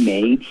being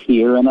made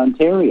here in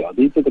Ontario.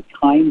 These are the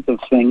kinds of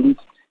things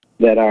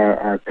that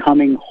are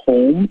coming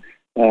home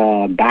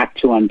back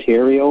to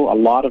Ontario. A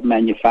lot of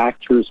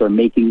manufacturers are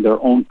making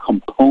their own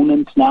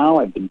components now.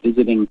 I've been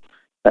visiting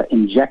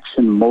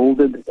injection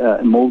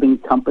molding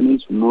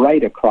companies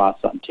right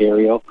across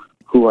Ontario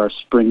who are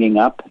springing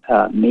up,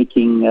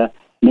 making the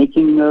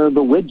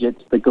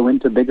widgets that go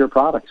into bigger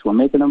products. We're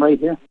making them right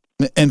here.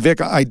 And Vic,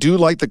 I do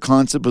like the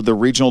concept of the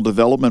regional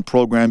development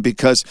program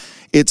because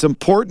it's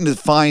important to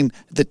find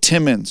the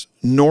Timmins,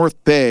 North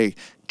Bay,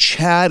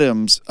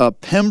 Chathams,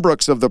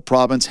 Pembrokes of the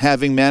province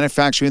having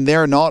manufacturing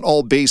there, not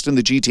all based in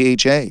the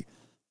GTHA.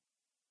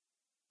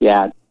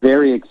 Yeah,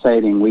 very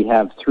exciting. We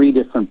have 3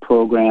 different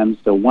programs,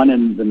 the one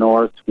in the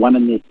north, one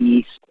in the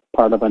east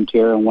part of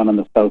Ontario, and one in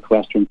the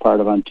southwestern part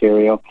of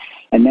Ontario.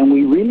 And then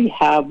we really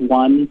have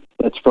one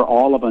that's for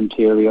all of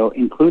Ontario,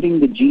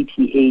 including the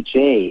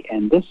GTHA.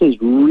 And this is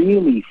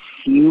really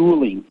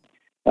fueling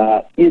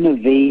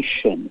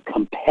innovation,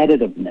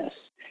 competitiveness,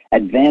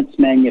 advanced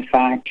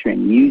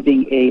manufacturing,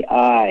 using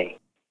AI.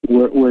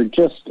 We're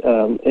just,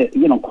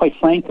 quite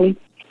frankly,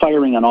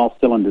 firing on all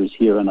cylinders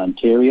here in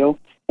Ontario.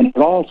 And it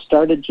all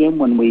started, Jim,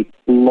 when we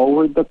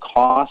lowered the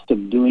cost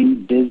of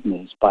doing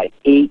business by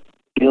 $8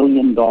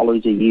 billion a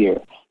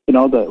year. You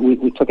know,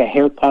 we took a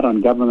haircut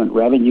on government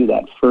revenue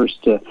that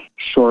first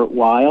short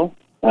while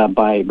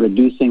by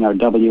reducing our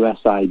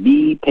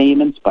WSIB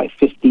payments by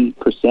 50%,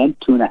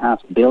 $2.5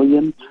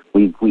 billion.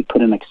 We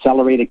put an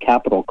accelerated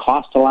capital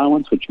cost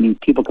allowance, which means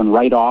people can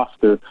write off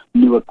their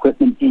new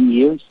equipment in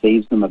years,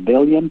 saves them $1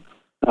 billion.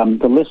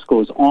 The list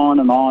goes on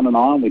and on and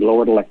on. We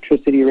lowered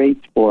electricity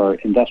rates for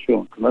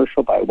industrial and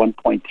commercial by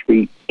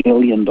 $1.3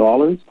 billion.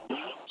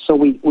 So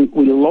we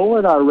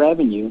lowered our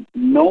revenue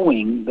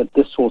knowing that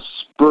this will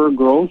spur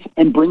growth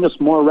and bring us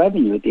more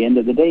revenue at the end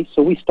of the day.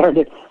 So we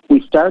started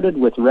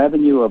with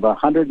revenue of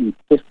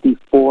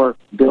 $154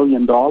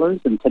 billion,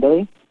 and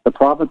today the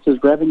province's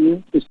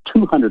revenue is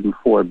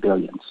 $204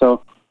 billion.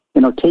 So,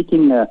 you know,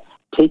 taking a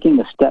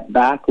step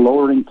back,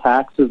 lowering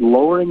taxes,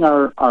 lowering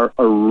our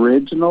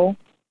original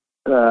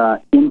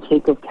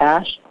intake of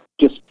cash,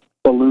 just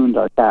ballooned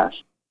our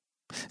cash.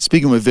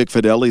 Speaking with Vic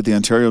Fedeli, the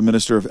Ontario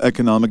Minister of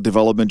Economic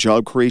Development,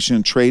 Job Creation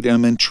and Trade, and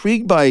I'm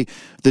intrigued by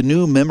the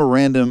new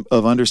Memorandum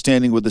of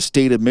Understanding with the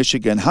state of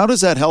Michigan. How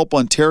does that help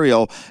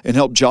Ontario and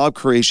help job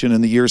creation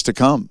in the years to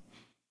come?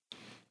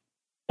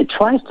 It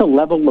tries to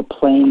level the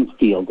playing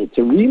field. It's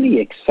a really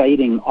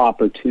exciting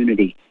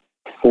opportunity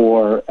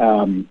for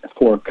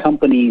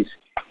companies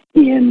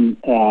in,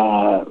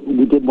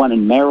 we did one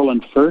in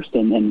Maryland first,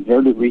 and then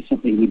very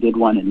recently we did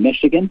one in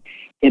Michigan.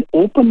 It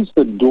opens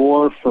the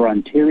door for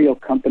Ontario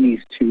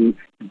companies to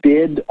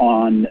bid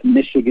on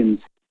Michigan's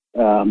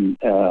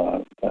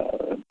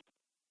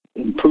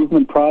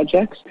improvement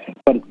projects,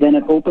 but then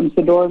it opens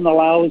the door and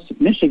allows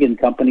Michigan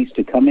companies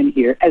to come in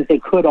here, as they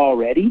could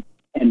already,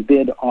 and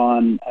bid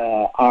on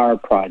our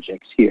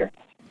projects here.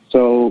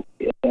 So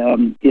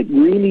it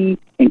really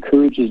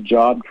encourages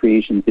job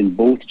creations in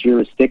both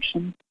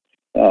jurisdictions,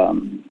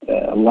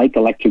 like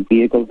electric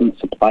vehicles and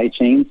supply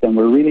chains, and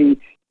we're really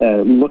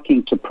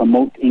looking to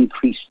promote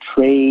increased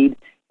trade,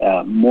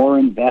 more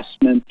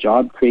investment,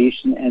 job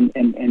creation,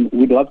 and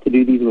we'd love to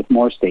do these with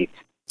more states.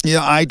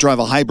 Yeah, I drive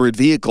a hybrid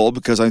vehicle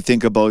because I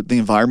think about the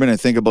environment, I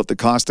think about the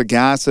cost of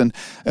gas, and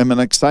I'm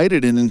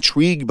excited and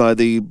intrigued by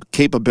the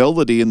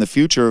capability in the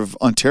future of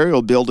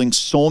Ontario building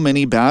so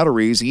many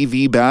batteries,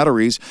 EV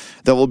batteries,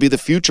 that will be the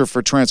future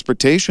for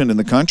transportation in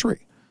the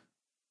country.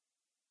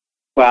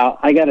 Well,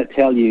 I got to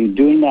tell you,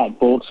 doing that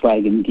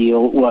Volkswagen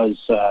deal was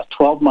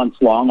 12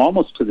 months long,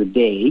 almost to the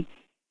day.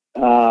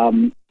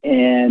 And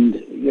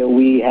you know,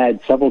 we had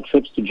several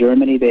trips to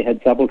Germany. They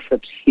had several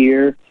trips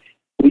here.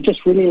 We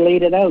just really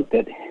laid it out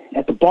that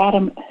at the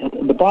bottom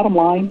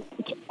line,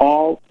 it's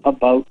all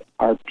about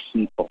our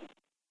people.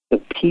 The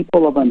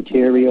people of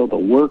Ontario, the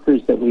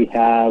workers that we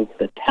have,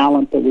 the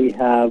talent that we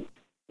have,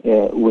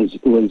 was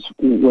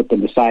what the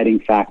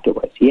deciding factor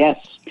was. Yes,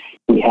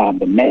 we have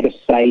the mega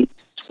sites.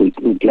 We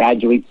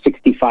graduate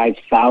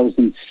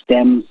 65,000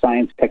 STEM,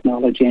 science,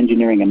 technology,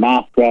 engineering, and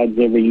math grads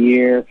every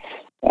year.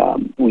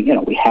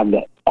 We have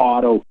the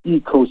auto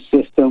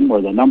ecosystem.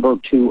 We're the number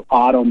 2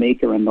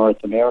 automaker in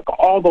North America.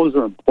 All those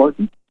are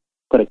important,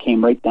 but it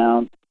came right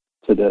down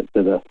to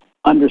the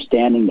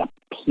understanding the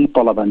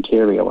people of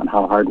Ontario and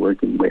how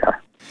hardworking we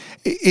are.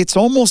 It's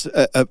almost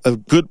a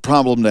good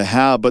problem to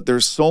have, but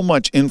there's so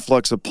much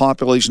influx of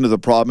population to the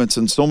province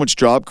and so much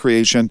job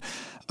creation,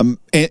 and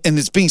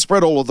it's being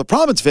spread all over the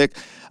province, Vic.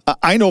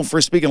 I know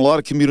for speaking a lot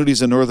of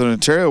communities in Northern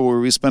Ontario where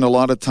we spend a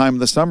lot of time in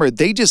the summer,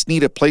 they just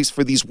need a place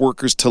for these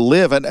workers to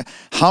live. And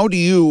how do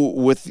you,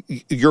 with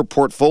your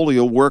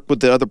portfolio, work with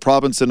the other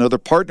province and other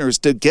partners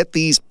to get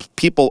these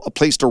people a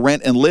place to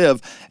rent and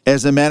live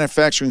as the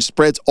manufacturing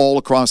spreads all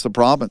across the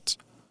province?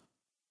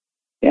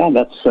 Yeah,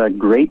 that's a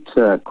great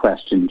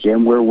question,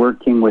 Jim. We're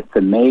working with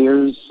the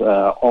mayors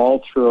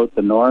all throughout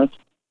the north.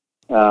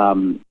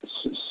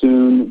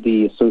 Soon,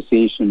 the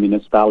Association of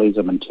Municipalities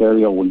of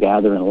Ontario will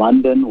gather in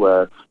London,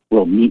 where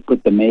we'll meet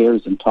with the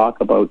mayors and talk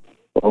about,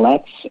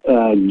 let's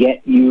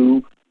get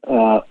you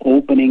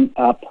opening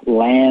up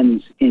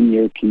lands in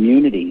your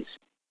communities.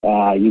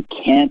 You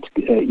can't.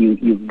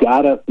 You've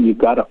got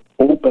to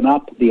open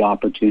up the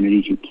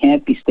opportunities. You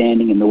can't be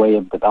standing in the way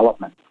of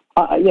development.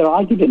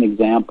 I'll give you an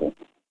example.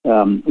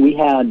 We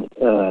had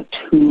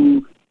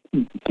 2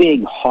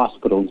 big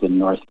hospitals in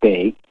North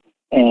Bay,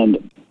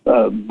 and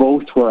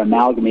both were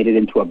amalgamated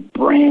into a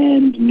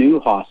brand new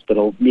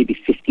hospital maybe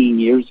 15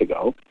 years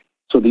ago.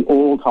 So the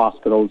old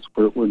hospitals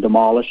were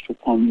demolished.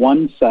 On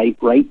one site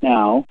right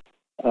now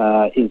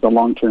is a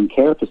long-term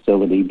care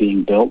facility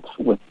being built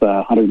with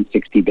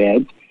 160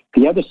 beds.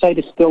 The other site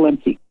is still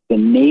empty. The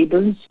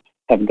neighbors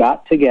have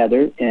got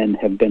together and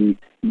have been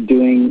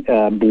doing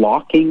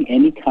blocking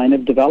any kind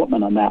of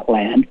development on that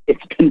land.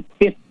 It's been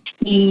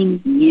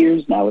 15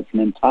 years now. It's an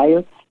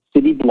entire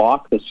city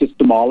block that's just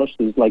demolished.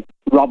 There's like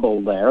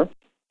rubble there,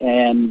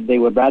 and they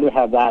would rather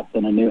have that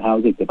than a new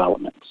housing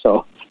development.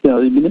 So, the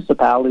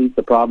municipalities,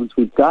 the province,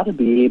 we've got to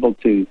be able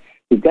to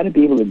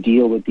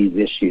deal with these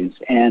issues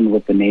and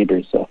with the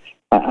neighbors. So,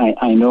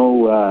 I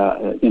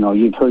know,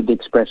 you've heard the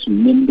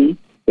expression NIMBY.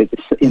 It's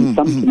in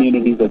some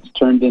communities it's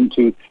turned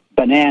into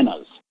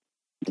bananas.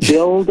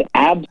 build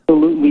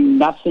absolutely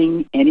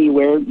nothing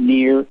anywhere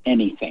near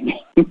anything.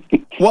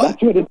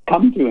 That's what it's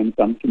come to in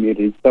some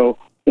communities. So,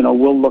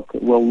 we'll look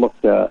at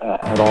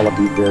all of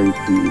these various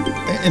communities.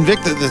 And Vic,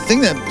 the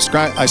thing that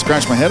I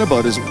scratch my head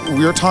about is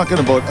we're talking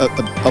about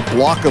a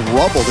block of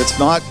rubble that's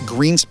not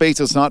green space,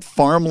 it's not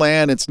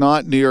farmland, it's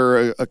not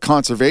near a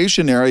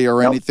conservation area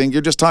or anything.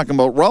 You're just talking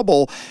about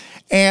rubble.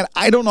 And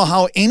I don't know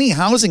how any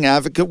housing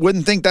advocate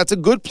wouldn't think that's a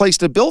good place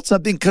to build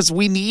something, because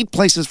we need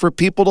places for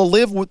people to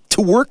live,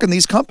 to work in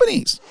these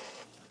companies.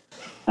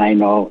 I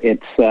know.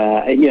 It's,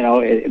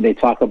 they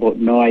talk about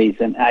noise,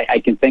 and I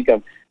can think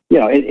of,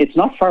 it's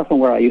not far from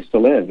where I used to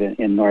live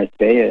in North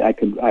Bay.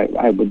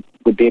 I would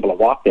be able to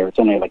walk there. It's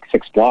only like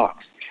 6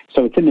 blocks.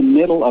 So it's in the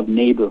middle of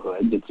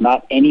neighborhoods. It's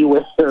not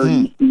anywhere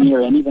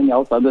near anything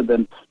else other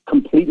than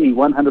completely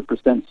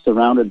 100%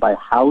 surrounded by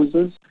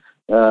houses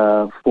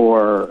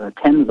for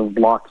tens of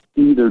blocks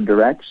either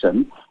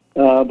direction.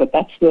 But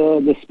that's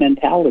this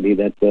mentality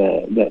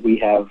that we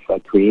have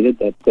created,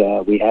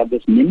 that we have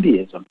this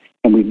NIMBYism,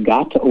 and we've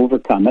got to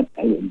overcome it.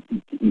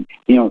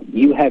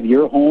 You have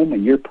your home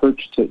and your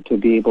perch to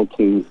be able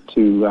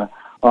to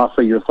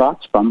offer your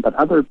thoughts from, but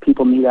other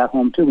people need that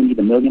home too. We need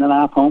 1.5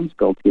 million homes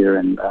built here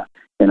in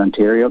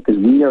Ontario, because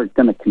we are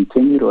going to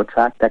continue to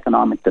attract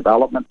economic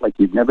development like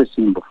you've never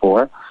seen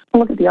before.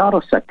 Look at the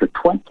auto sector,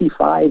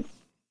 $25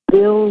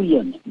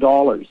 billion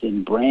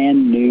in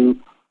brand new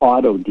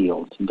auto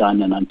deals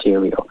done in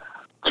Ontario.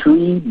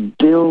 $3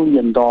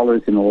 billion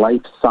in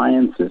life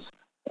sciences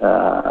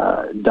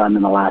done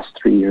in the last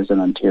 3 years in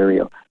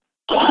Ontario.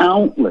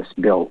 Countless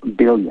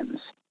billions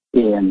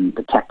in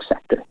the tech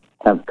sector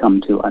have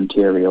come to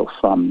Ontario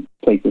from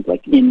places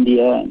like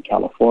India and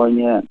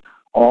California and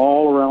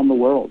all around the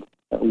world.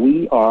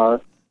 We are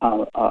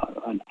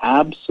an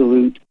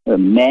absolute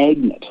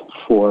magnet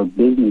for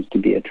business to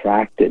be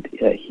attracted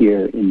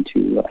here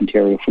into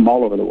Ontario from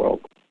all over the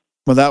world.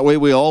 Well, that way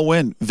we all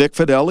win. Vic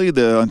Fedeli,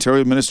 the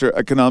Ontario Minister of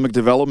Economic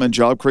Development,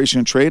 Job Creation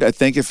and Trade, I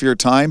thank you for your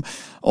time.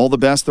 All the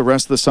best the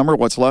rest of the summer,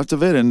 what's left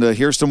of it, and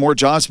here's some more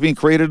jobs being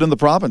created in the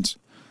province.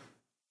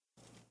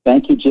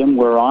 Thank you, Jim.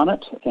 We're on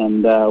it,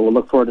 and we'll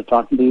look forward to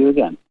talking to you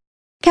again.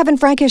 Kevin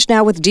Frankish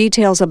now with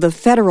details of the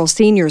federal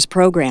seniors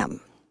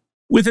program.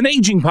 With an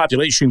aging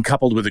population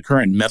coupled with the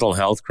current mental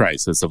health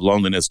crisis of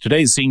loneliness,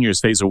 today's seniors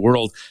face a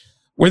world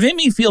where they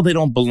may feel they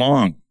don't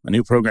belong. A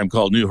new program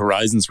called New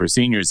Horizons for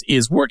Seniors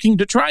is working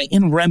to try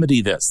and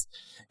remedy this.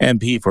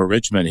 MP for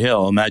Richmond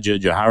Hill,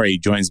 Majid Jowhari,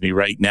 joins me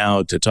right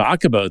now to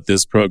talk about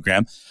this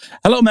program.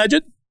 Hello,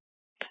 Majid.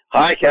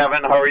 Hi,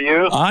 Kevin. How are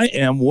you? I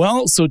am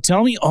well. So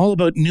tell me all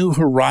about New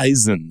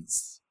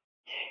Horizons.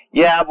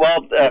 Yeah,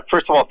 well,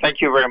 first of all,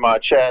 thank you very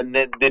much.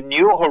 The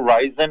New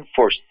Horizon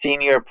for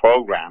Senior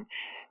program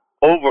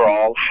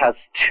overall has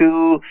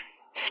 2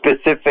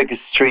 specific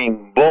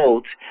streams,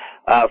 both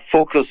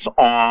focus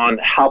on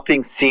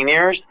helping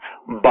seniors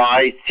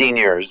by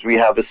seniors. We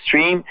have a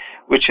stream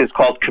which is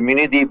called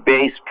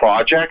community-based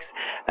projects,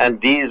 and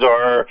these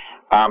are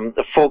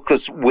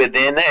focused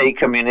within a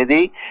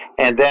community.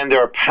 And then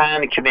there are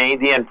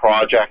pan-Canadian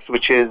projects,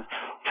 which is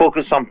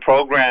focused on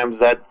programs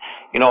that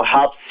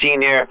help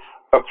senior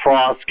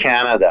across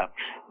Canada.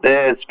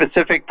 The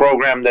specific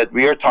program that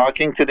we are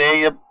talking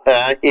today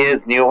is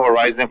New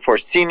Horizon for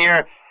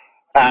Senior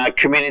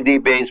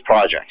community-based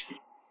projects.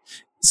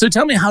 So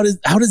tell me, how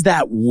does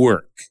that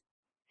work?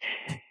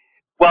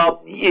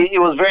 Well,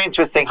 it was very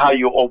interesting how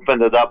you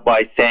opened it up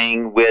by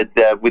saying with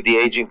the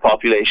aging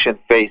population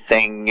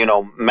facing,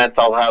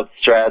 mental health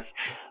stress,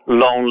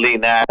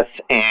 loneliness,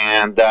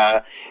 and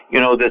the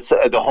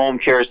home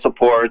care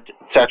support,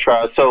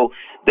 etc. So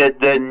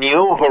the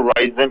New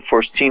Horizon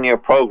for Senior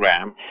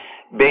program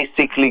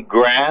basically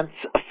grants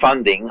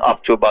funding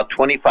up to about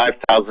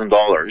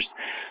 $25,000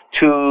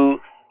 to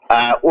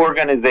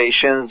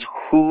organizations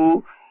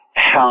who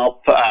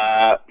help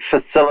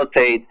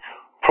facilitate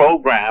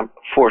program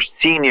for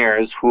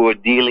seniors who are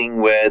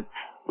dealing with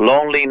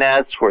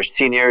loneliness, for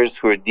seniors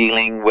who are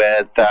dealing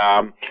with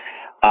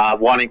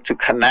wanting to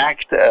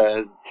connect,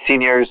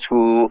 seniors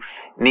who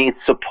need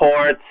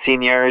support,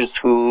 seniors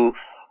who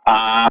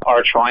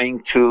are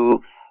trying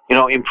to,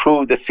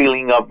 improve the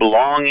feeling of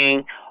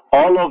belonging.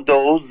 All of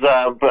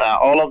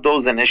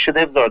those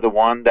initiatives are the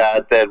one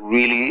that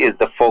really is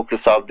the focus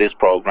of this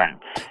program,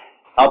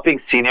 helping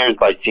seniors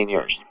by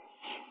seniors.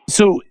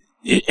 So,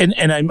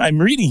 and I'm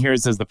reading here,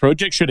 it says the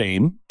project should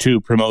aim to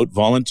promote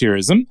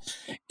volunteerism,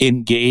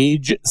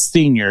 engage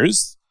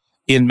seniors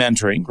in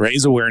mentoring,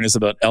 raise awareness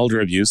about elder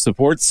abuse,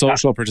 support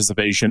social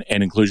participation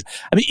and inclusion.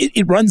 I mean,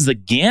 it runs the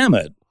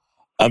gamut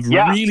of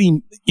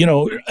really,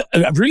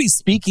 of really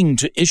speaking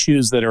to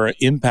issues that are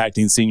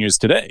impacting seniors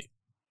today.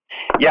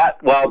 Yeah,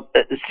 well,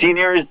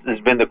 seniors has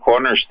been the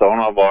cornerstone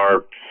of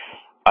our,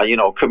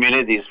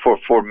 communities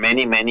for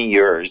many, many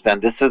years.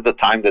 And this is the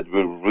time that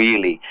we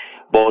really,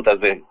 both as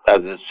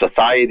a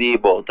society,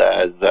 both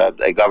as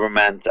a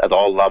government at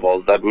all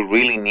levels, that we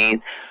really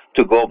need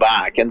to go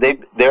back. And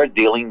they're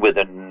dealing with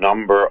a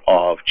number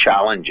of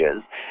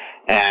challenges.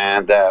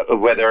 and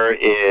whether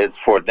it's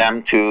for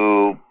them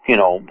to,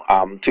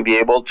 to be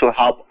able to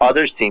help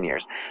other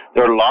seniors.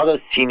 There are a lot of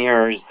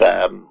seniors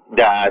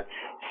that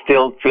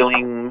still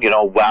feeling,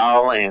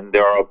 well, and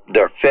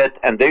they're fit,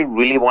 and they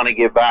really want to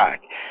give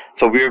back.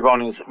 So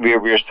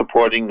we're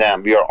supporting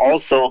them. We are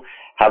also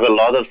have a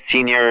lot of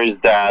seniors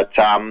that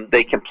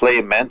they can play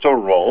a mentor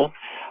role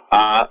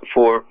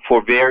for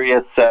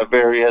various civic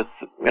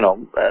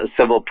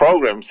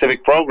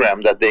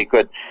programs that they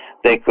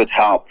could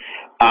help.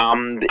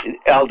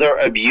 Elder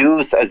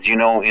abuse, as you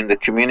know, in the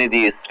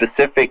community,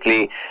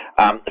 specifically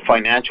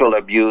financial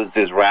abuse,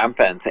 is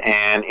rampant.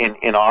 And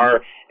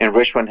in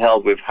Richmond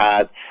Hill, we've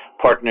had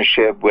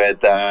partnership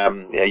with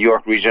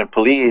York Region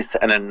Police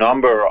and a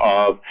number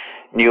of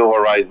New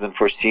Horizon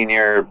for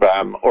Senior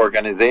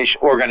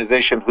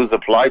organization who's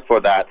applied for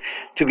that,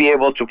 to be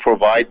able to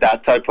provide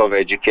that type of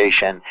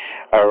education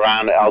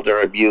around elder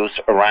abuse,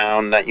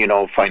 around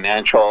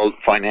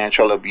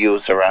financial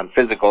abuse, around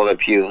physical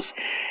abuse,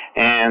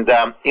 and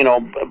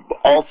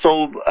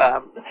also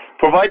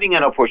providing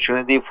an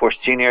opportunity for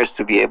seniors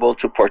to be able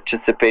to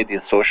participate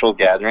in social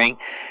gathering,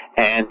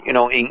 and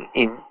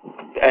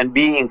and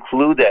be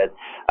included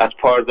as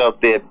part of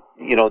the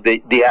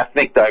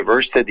ethnic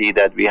diversity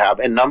that we have.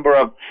 A number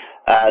of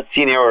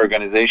senior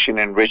organizations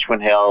in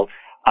Richmond Hill,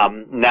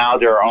 now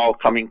they're all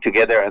coming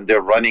together and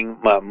they're running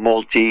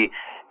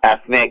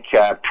multi-ethnic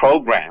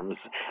programs,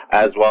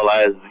 as well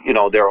as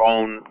their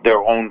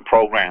own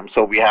programs.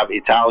 So we have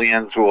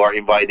Italians who are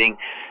inviting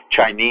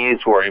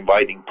Chinese, who are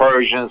inviting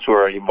Persians, who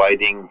are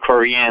inviting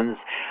Koreans,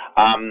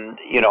 the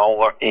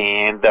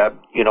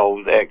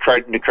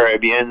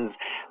Caribbeans,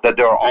 that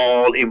they're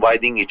all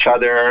inviting each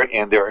other,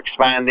 and they're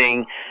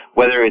expanding,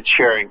 whether it's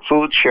sharing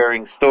food,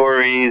 sharing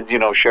stories,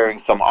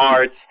 sharing some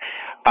arts,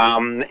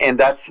 and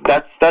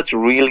that's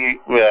really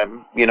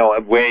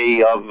a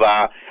way of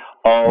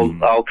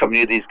all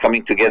communities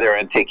coming together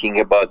and taking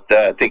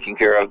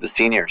care of the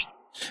seniors.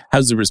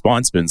 How's the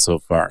response been so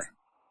far?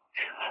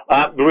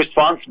 The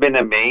response has been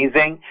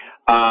amazing.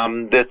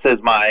 This is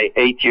my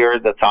 8th year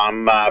that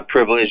I'm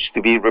privileged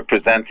to be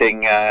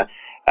representing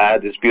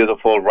this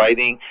beautiful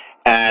writing.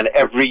 And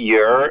every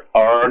year,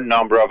 our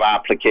number of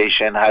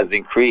applications has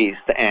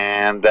increased,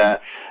 and a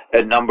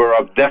number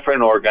of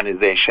different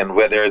organizations,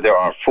 whether they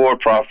are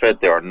for-profit,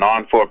 they are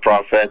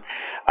non-for-profit,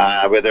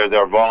 whether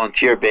they're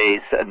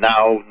volunteer-based.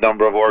 Now,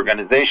 number of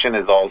organizations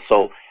is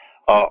also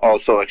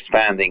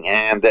expanding,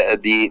 and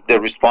the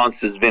response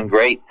has been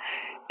great.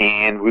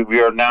 And we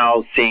are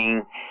now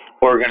seeing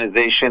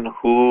organizations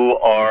who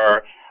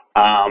are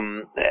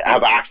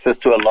have access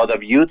to a lot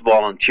of youth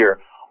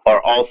volunteer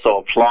are also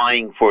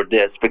applying for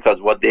this, because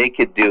what they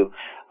could do,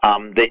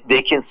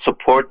 they can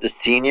support the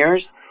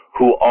seniors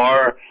who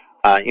are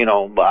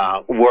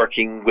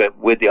working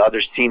with the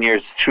other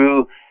seniors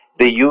through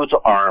the youth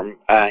arm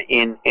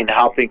in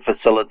helping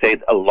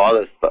facilitate a lot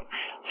of stuff,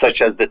 such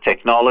as the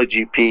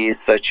technology piece,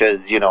 such as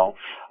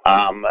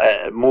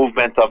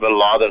movement of a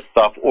lot of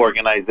stuff,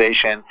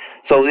 organization.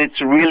 So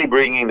it's really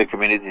bringing the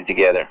community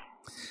together.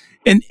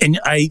 And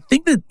I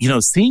think that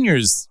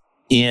seniors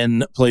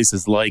in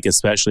places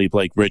especially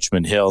like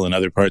Richmond Hill and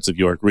other parts of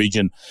York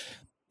Region,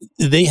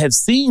 they have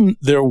seen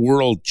their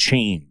world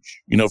change.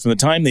 From the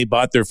time they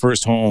bought their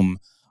first home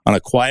on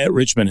a quiet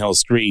Richmond Hill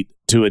street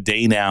to a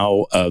day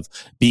now of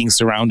being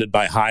surrounded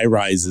by high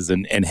rises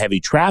and heavy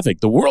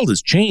traffic, the world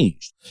has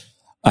changed.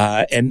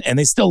 And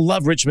they still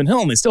love Richmond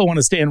Hill, and they still want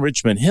to stay in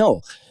Richmond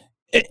Hill.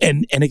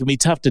 And it can be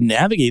tough to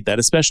navigate that,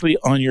 especially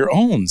on your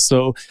own.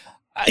 So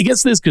I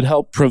guess this could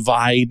help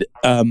provide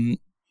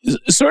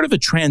sort of a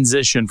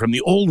transition from the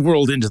old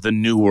world into the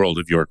new world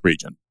of York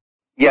Region.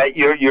 Yeah,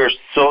 you're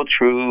so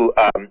true.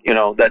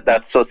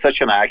 That's such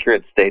an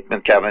accurate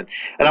statement, Kevin.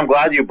 And I'm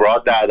glad you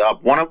brought that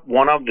up. One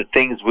of the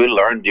things we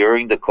learned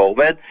during the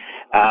COVID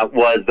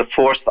was the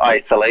forced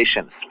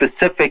isolation,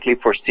 specifically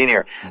for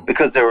senior,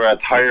 because they were at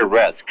higher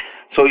risk.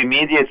 So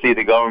immediately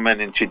the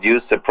government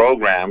introduced a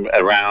program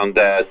around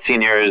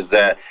seniors'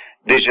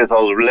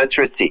 digital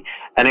literacy,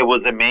 and it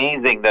was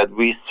amazing that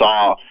we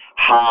saw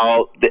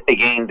how the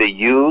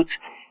youth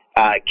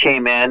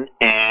came in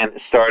and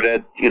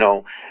started,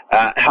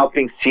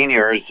 helping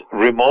seniors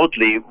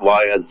remotely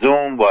via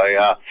Zoom,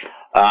 via,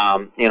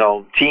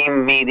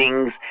 team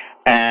meetings,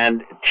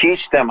 and teach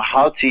them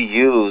how to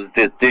use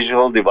these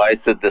digital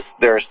devices,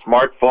 their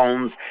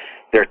smartphones,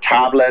 their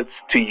tablets,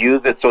 to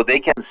use it so they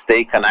can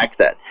stay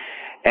connected.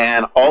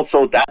 And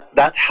also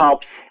that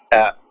helps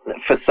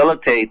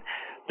facilitate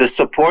the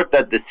support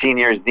that the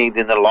seniors need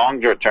in the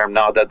longer term.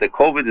 Now that the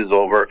COVID is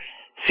over,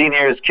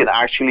 seniors can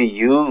actually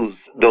use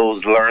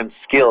those learned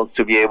skills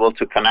to be able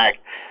to connect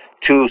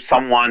to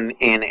someone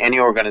in any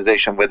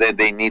organization, whether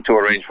they need to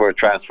arrange for a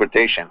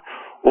transportation,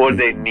 or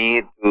they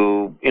need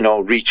to,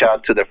 reach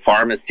out to the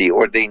pharmacy,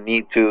 or they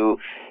need to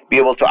be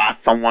able to ask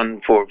someone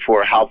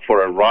for help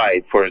for a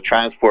ride, for a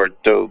transport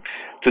to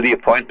the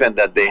appointment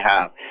that they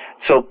have.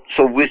 So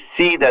we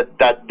see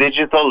that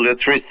digital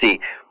literacy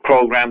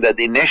program that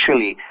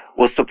initially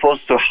was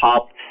supposed to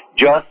help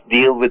just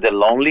deal with the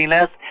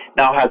loneliness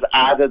now has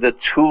added a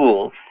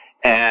tool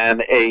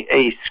and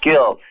a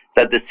skill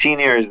that the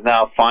senior is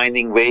now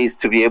finding ways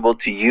to be able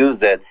to use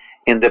it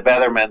in the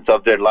betterment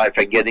of their life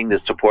and getting the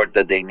support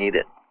that they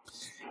needed.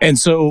 And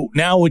so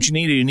now what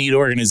you need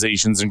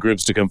organizations and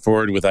groups to come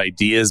forward with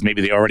ideas.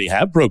 Maybe they already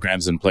have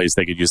programs in place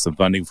they could use some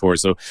funding for.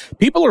 So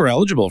people are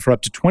eligible for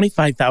up to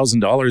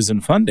 $25,000 in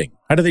funding.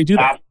 How do they do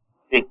that?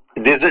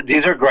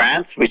 These are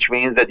grants, which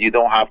means that you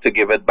don't have to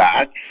give it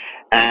back.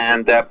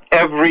 And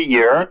every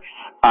year,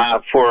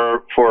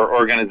 for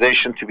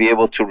organizations to be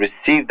able to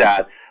receive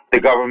that, the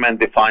government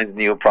defines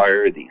new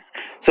priorities.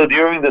 So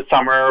during the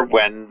summer,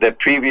 when the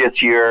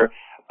previous year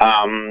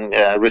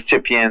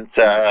recipients,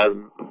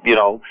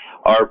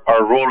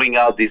 are rolling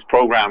out these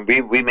programs,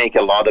 we make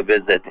a lot of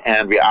visits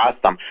and we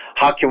ask them,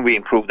 how can we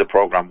improve the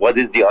program? What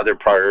is the other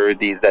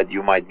priorities that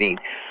you might need?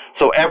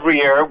 So every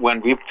year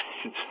when we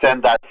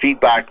send that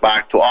feedback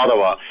back to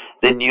Ottawa,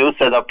 the new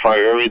set of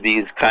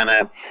priorities kind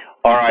of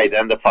are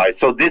identified.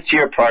 So this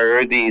year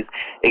priorities,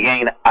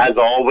 again, as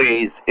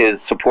always,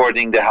 is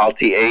supporting the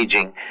healthy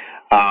aging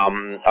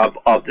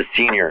of the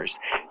seniors.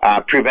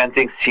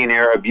 Preventing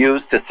senior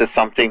abuse, this is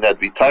something that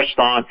we touched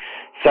on.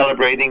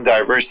 Celebrating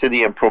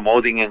diversity and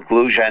promoting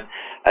inclusion.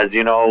 As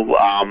you know,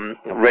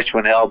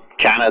 Richmond Hill,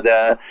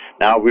 Canada,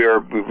 now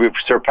we've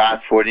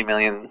surpassed 40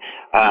 million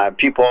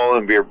people,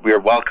 and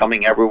we're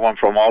welcoming everyone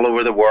from all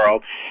over the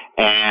world.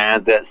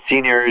 And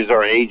seniors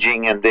are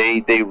aging, and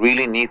they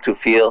really need to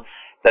feel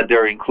that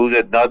they're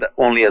included not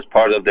only as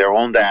part of their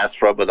own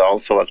diaspora, but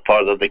also as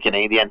part of the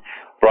Canadian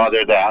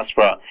broader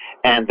diaspora.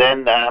 And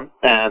then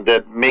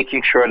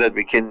making sure that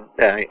we can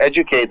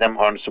educate them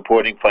on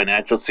supporting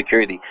financial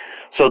security.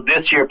 So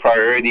this year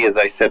priority, as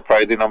I said,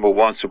 priority number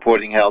 1,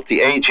 supporting healthy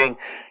aging.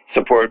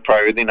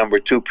 Priority number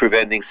 2,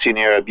 preventing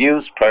senior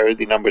abuse.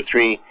 Priority number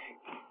 3,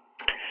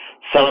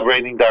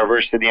 celebrating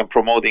diversity and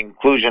promoting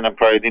inclusion. And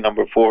priority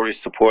number 4 is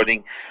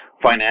supporting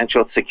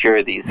financial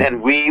securities.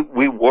 And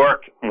we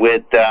work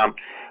with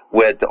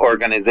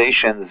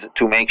organizations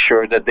to make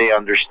sure that they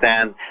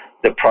understand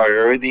the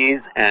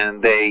priorities,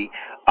 and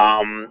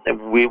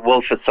we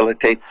will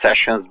facilitate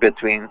sessions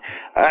between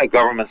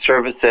government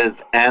services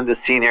and the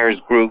seniors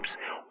groups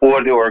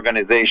or the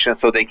organization,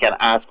 so they can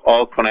ask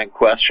all connect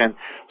questions,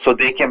 so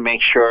they can make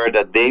sure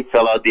that they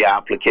fill out the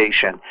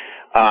application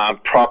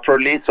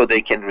properly, so they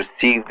can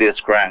receive this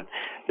grant.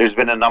 There's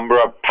been a number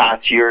of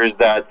past years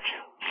that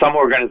some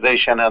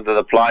organization have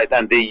applied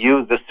and they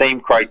used the same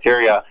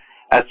criteria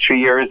as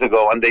 3 years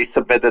ago, and they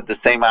submitted the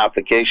same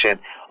application.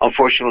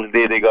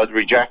 Unfortunately, they got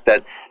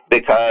rejected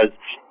because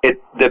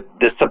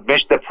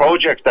the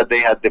projects that they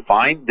had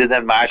defined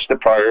didn't match the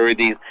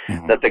priorities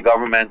that the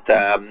government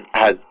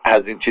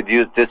has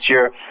introduced this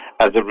year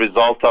as a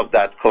result of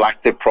that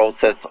collective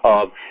process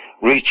of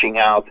reaching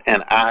out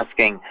and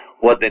asking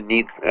what the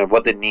needs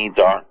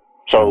are.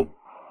 So,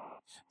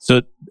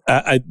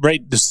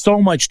 right, there's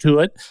so much to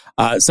it.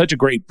 Such a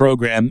great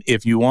program.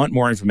 If you want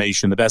more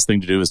information, the best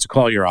thing to do is to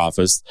call your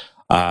office.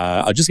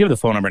 I'll just give the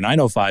phone number,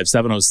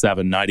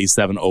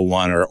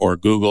 905-707-9701, or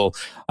Google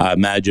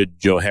Majid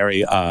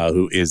Jowhari,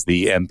 who is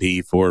the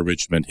MP for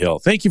Richmond Hill.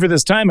 Thank you for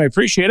this time. I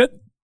appreciate it.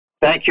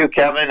 Thank you,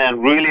 Kevin,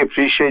 and really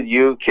appreciate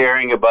you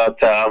caring about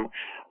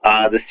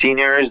the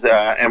seniors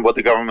and what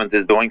the government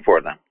is doing for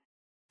them.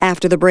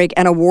 After the break,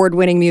 an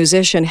award-winning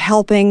musician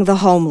helping the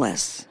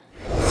homeless.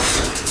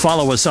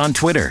 Follow us on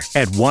Twitter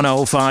at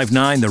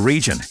 1059 The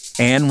Region.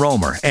 Ann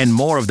Rohmer and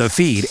more of the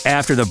feed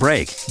after the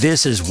break.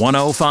 This is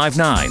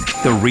 1059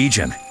 The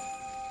Region.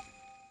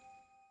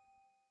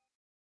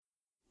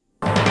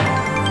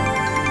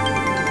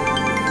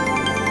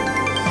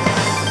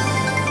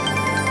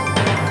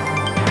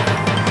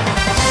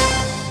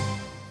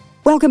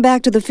 Welcome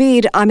back to the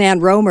feed. I'm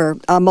Ann Rohmer.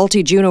 A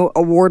multi-Juno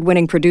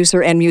award-winning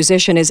producer and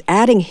musician is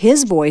adding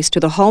his voice to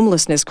the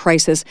homelessness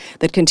crisis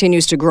that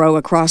continues to grow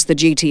across the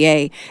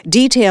GTA.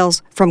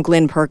 Details from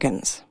Glynn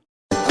Perkins.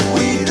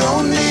 We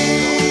don't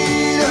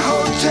need a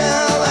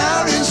hotel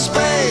out in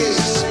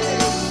space.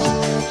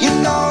 You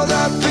know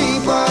the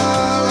people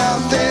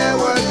out there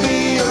would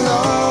be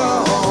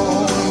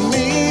alone.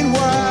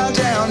 Meanwhile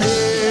down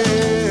here,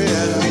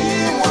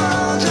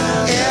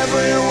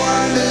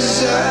 everyone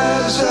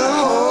deserves a home.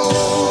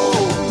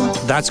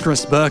 That's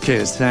Chris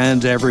Birkett,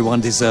 and everyone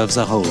deserves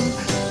a home.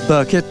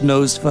 Birkett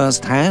knows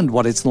firsthand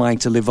what it's like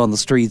to live on the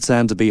streets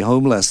and to be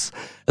homeless.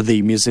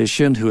 The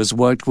musician, who has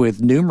worked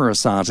with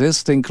numerous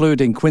artists,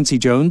 including Quincy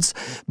Jones,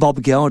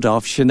 Bob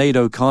Geldof, Sinead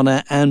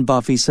O'Connor, and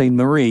Buffy St.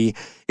 Marie,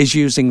 is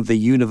using the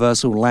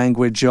universal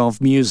language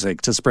of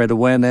music to spread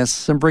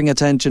awareness and bring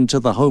attention to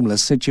the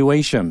homeless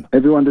situation.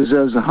 Everyone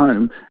deserves a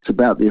home. It's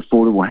about the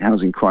affordable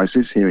housing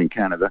crisis here in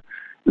Canada.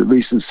 The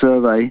recent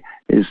survey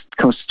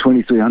costs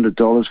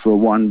 $2,300 for a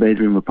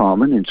one-bedroom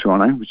apartment in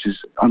Toronto, which is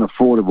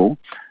unaffordable,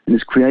 and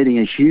it's creating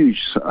a huge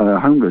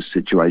homeless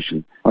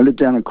situation. I live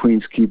down at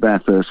Queen's Quay,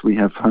 Bathurst. We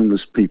have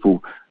homeless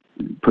people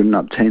putting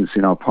up tents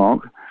in our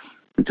park,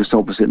 just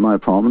opposite my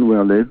apartment where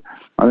I live.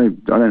 I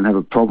don't have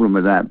a problem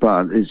with that,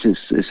 but it's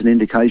an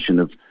indication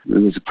of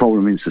there's a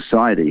problem in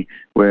society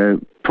where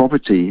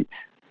property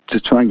to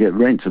try and get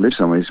rent to live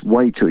somewhere is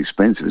way too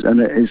expensive, and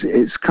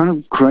it's kind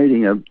of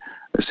creating a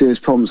serious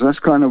problem. So that's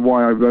kind of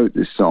why I wrote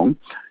this song.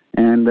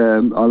 And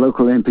our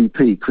local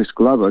MPP, Chris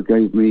Glover,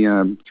 gave me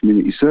a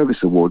Community Service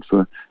Award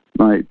for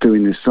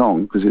doing this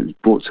song, because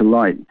it brought to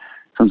light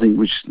something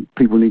which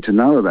people need to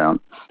know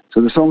about.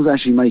 So the song's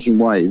actually making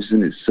waves,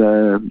 and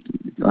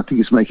I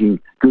think it's making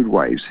good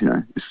waves.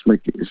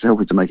 It's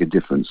helping to make a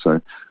difference. So,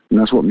 and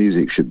that's what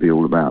music should be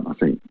all about, I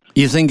think.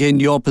 You think in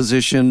your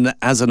position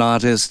as an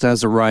artist,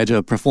 as a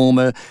writer,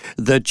 performer,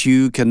 that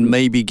you can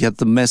maybe get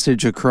the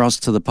message across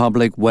to the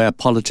public where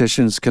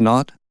politicians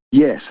cannot?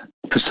 Yes,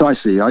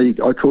 precisely. I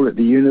call it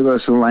the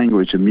universal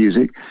language of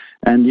music.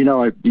 And,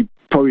 you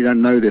probably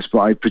don't know this, but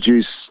I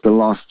produced the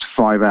last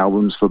 5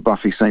 albums for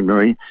Buffy St.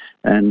 Marie,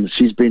 and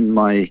she's been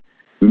my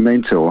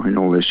mentor in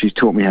all this. She's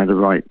taught me how to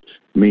write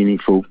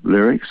meaningful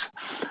lyrics.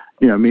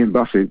 Me and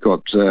Buffy have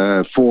got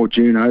 4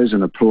 Junos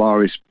and a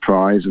Polaris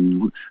Prize,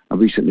 and I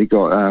recently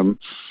got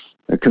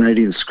a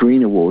Canadian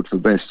Screen Award for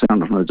Best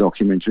Sound on a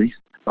Documentary.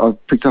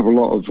 I've picked up a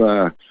lot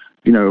of,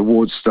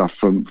 award stuff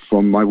from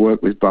my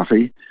work with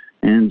Buffy,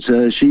 and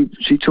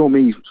she taught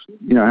me,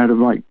 how to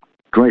write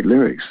great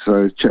lyrics.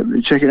 So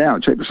check it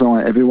out. Check the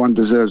song Everyone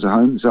Deserves a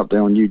Home. It's up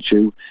there on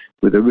YouTube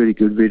with a really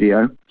good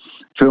video.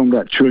 Filmed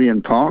at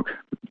Trillion Park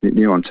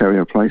near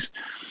Ontario Place.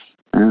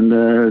 And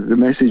the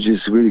message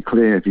is really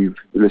clear if you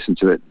listen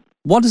to it.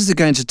 What is it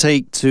going to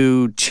take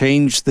to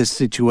change this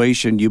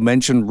situation? You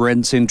mentioned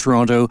rents in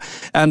Toronto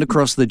and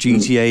across the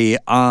GTA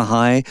are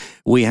high.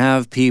 We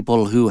have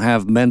people who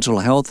have mental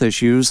health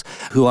issues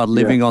who are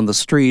living on the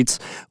streets.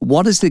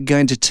 What is it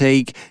going to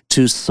take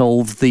to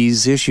solve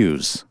these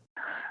issues?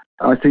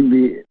 I think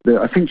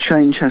I think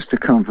change has to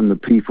come from the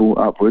people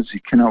upwards. You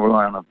cannot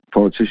rely on the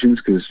politicians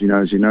because,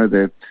 as you know,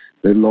 they're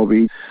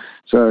lobby.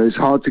 So it's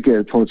hard to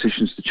get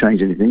politicians to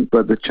change anything,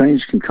 but the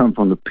change can come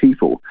from the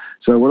people.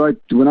 So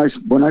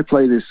when I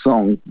play this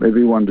song,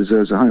 Everyone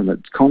Deserves a Home,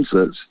 at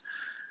concerts,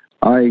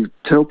 I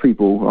tell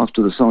people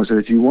after the song, I said,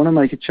 if you want to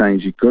make a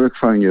change, you've got to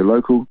phone your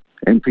local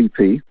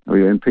MPP or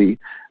your MP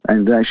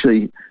and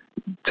actually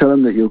tell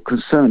them that you're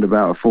concerned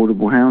about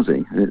affordable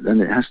housing,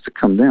 and it has to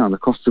come down. The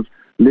cost of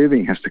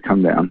living has to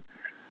come down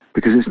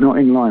because it's not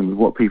in line with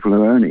what people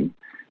are earning.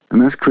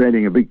 And that's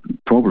creating a big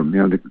problem.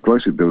 The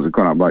grocery bills have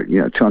gone up like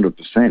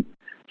 200%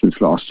 since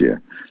last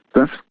year.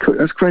 That's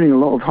creating a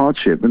lot of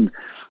hardship, and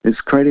it's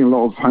creating a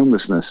lot of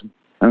homelessness.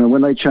 And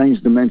when they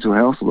changed the mental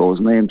health laws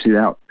and they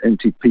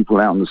emptied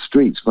people out on the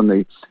streets from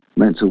the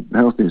mental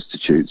health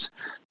institutes,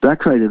 that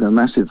created a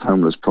massive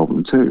homeless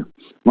problem too.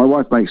 My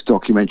wife makes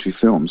documentary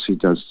films. She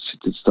did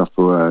stuff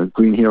for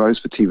Green Heroes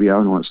for TVO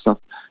and all that stuff,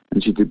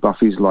 and she did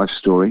Buffy's life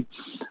story.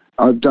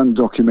 I've done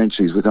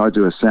documentaries I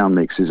do her sound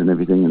mixes and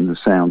everything and the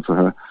sound for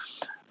her.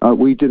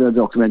 We did a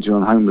documentary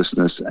on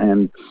homelessness,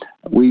 and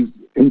we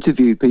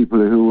interviewed people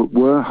who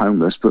were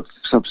homeless but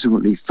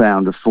subsequently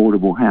found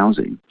affordable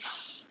housing.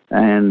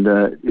 And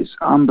it's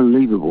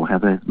unbelievable how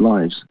their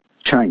lives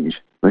change.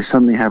 They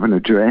suddenly have an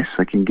address,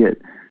 they can get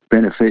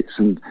benefits,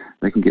 and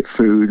they can get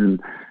food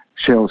and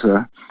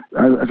shelter.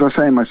 As I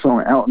say in my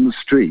song, out on the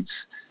streets,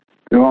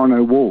 there are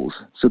no walls.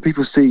 So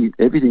people see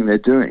everything they're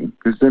doing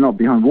because they're not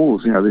behind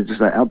walls. They're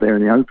just out there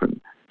in the open.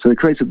 So it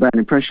creates a bad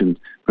impression.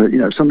 But,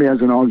 if somebody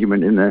has an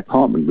argument in their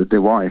apartment with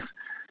their wife,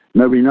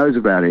 nobody knows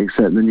about it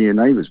except the near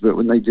neighbours. But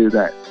when they do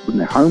that, when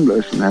they're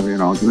homeless and having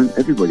an argument,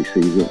 everybody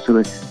sees it. So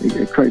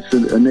it creates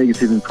a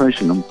negative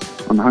impression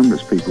on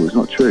homeless people. It's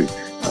not true.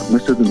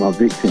 Most of them are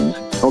victims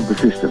of the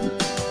system.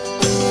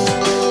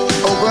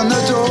 Open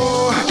the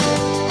door,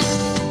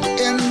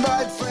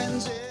 invite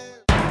friends in.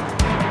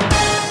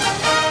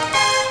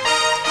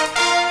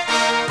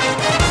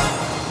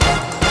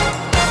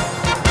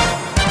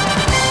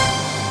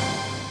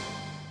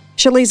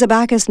 Shaliza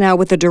Bacchus now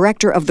with the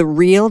director of The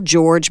Real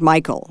George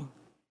Michael.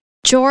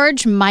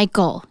 George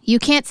Michael. You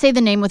can't say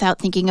the name without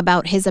thinking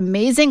about his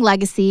amazing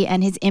legacy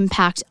and his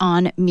impact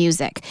on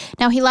music.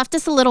 Now, he left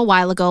us a little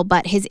while ago,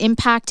 but his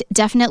impact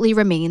definitely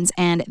remains,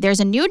 and there's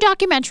a new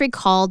documentary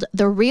called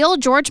The Real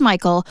George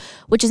Michael,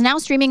 which is now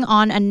streaming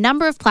on a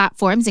number of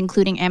platforms,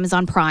 including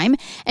Amazon Prime.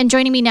 And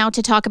joining me now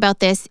to talk about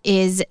this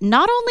is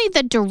not only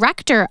the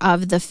director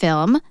of the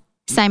film,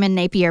 Simon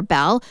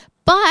Napier-Bell,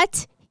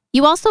 but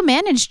you also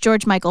managed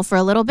George Michael for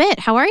a little bit.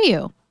 How are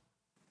you?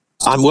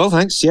 I'm well,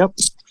 thanks. Yep.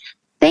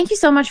 Thank you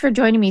so much for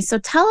joining me. So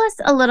tell us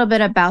a little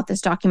bit about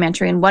this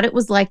documentary and what it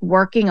was like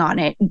working on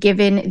it,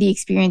 given the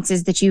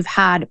experiences that you've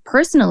had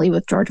personally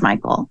with George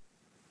Michael.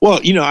 Well,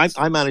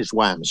 I managed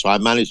Wham. So I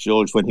managed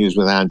George when he was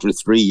with Andrew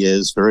 3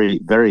 years, very,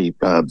 very,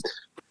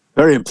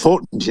 very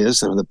important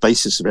years. They were the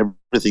basis of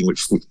everything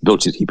which he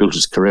built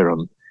his career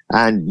on,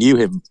 and knew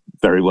him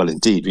very well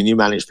indeed. When you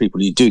manage people,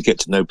 you do get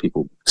to know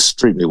people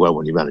extremely well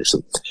when you manage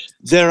them.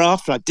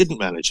 Thereafter, I didn't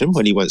manage him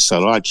when he went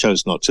solo. I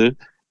chose not to,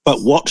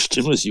 but watched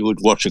him as you would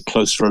watch a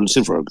close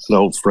relative or an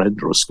old friend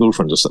or a school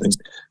friend or something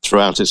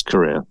throughout his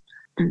career.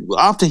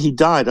 After he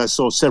died, I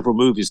saw several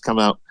movies come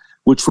out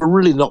which were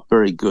really not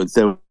very good.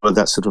 They were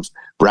that sort of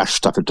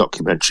brash type of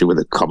documentary with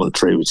a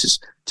commentary, which is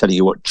telling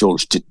you what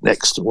George did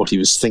next and what he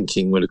was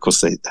thinking, when, of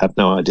course, they had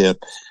no idea.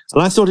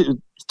 And I thought it was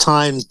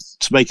time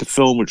to make a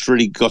film which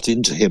really got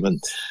into him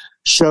and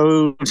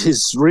showed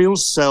his real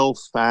self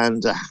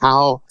and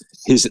how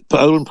his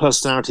own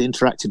personality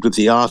interacted with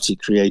the art he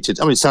created.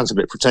 I mean, it sounds a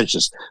bit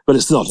pretentious, but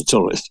it's not at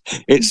all.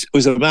 It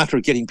was a matter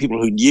of getting people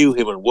who knew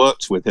him and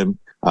worked with him,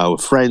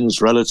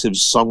 friends,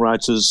 relatives,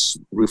 songwriters,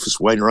 Rufus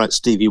Wainwright,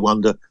 Stevie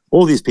Wonder,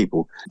 all these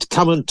people, to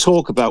come and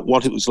talk about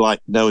what it was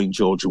like knowing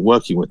George and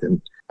working with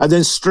him, and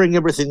then string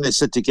everything they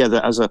said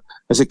together as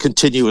a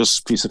continuous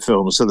piece of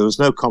film. So there was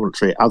no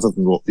commentary other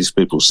than what these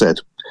people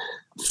said.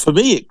 For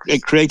me,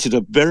 it created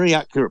a very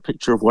accurate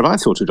picture of what I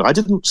thought it would. I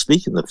didn't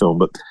speak in the film,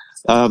 but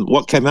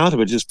what came out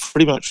of it is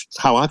pretty much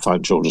how I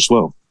find George as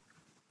well.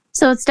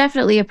 So it's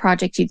definitely a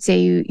project you'd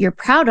say you're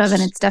proud of,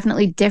 and it's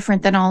definitely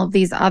different than all of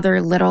these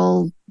other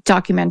little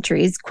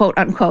documentaries, quote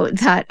unquote,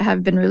 that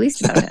have been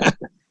released about it.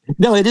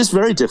 No, it is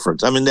very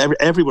different. I mean,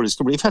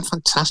 we've had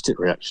fantastic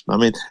reaction. I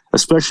mean,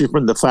 especially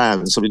from the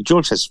fans. I mean,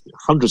 George has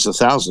hundreds of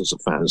thousands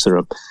of fans. There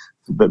are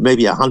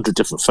maybe 100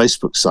 different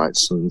Facebook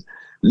sites and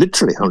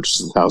literally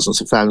hundreds of thousands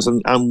of fans.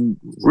 And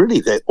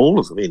really, all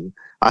of them. I mean,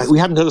 we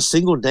hadn't had a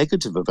single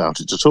negative about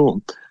it at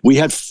all. We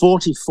had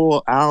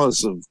 44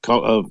 hours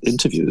of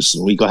interviews,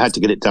 and we had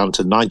to get it down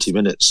to 90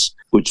 minutes,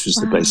 which was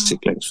the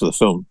basic length for the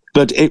film.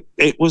 But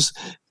it was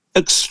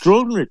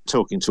extraordinary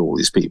talking to all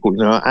these people,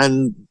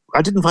 and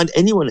I didn't find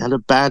anyone had a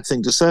bad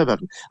thing to say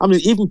about him. I mean,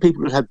 even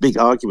people who had big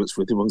arguments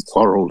with him and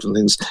quarrelled and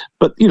things,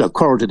 but,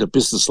 quarrelled in a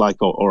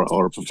business-like or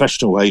a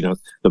professional way.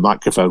 The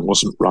microphone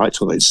wasn't right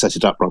or they'd set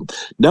it up wrong.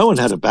 No one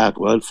had a bad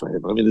word for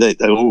him. I mean, they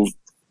all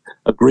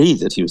agreed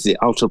that he was the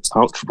ultra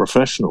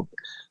professional.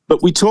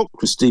 But we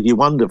talked with Stevie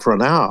Wonder for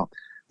an hour.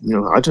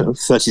 I don't know,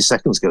 30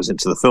 seconds goes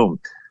into the film.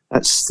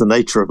 That's the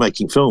nature of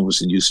making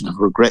films, and you sort of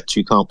regret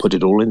you can't put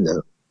it all in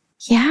there.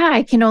 Yeah,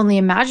 I can only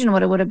imagine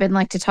what it would have been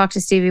like to talk to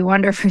Stevie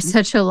Wonder for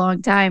such a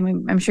long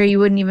time. I'm sure you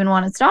wouldn't even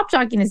want to stop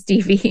talking to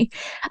Stevie.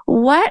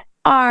 What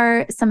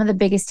are some of the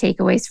biggest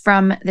takeaways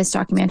from this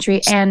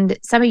documentary and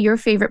some of your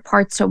favorite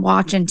parts to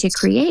watch and to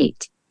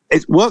create?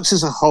 It works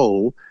as a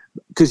whole,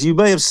 because you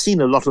may have seen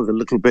a lot of the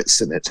little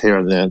bits in it here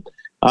and there.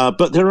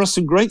 But there are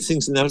some great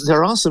things in there.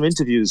 There are some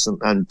interviews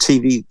and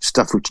TV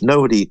stuff which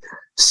nobody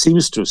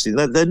seems to have seen.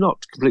 They're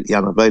not completely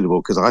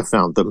unavailable because I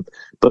found them,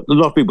 but a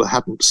lot of people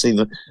haven't seen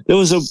them. There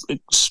was an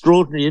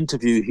extraordinary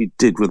interview he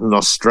did with an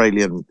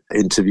Australian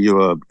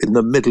interviewer in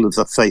the middle of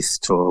the Faith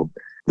tour.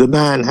 The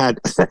man had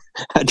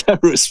no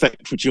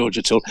respect for George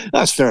at all.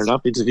 That's fair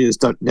enough. Interviewers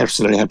don't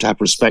necessarily have to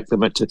have respect. They're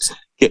meant to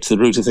get to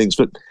the root of things.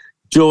 But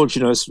George,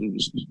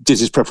 did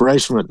his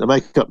preparation, went to the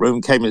makeup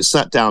room, came and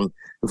sat down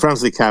in front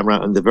of the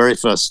camera, and the very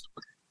first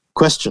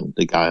question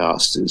the guy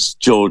asked is,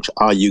 "George,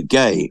 are you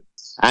gay?"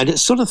 And it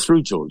sort of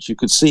threw George. You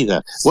could see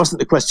that. It wasn't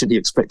the question he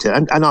expected,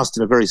 and asked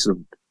in a very sort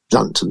of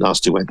blunt and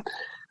nasty way.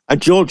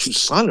 And George was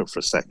silent for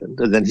a second,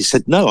 and then he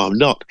said, "No, I'm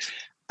not."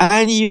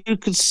 And you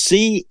could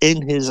see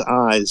in his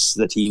eyes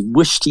that he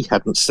wished he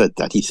hadn't said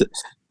that.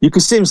 You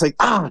could see him saying,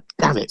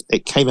 damn it,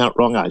 it came out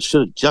wrong. I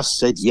should have just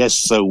said yes,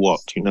 so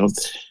what,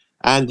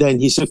 And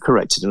then he sort of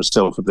corrected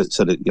himself a bit,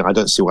 said, I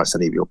don't see why it's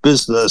any of your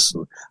business.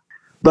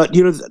 But,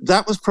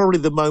 that was probably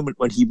the moment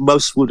when he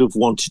most would have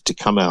wanted to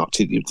come out.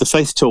 The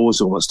Faith tour was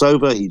almost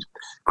over. He'd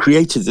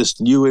created this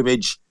new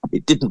image.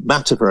 It didn't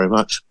matter very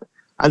much.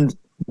 And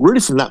really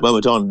from that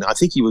moment on, I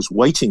think he was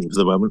waiting for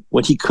the moment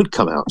when he could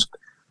come out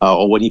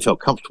or when he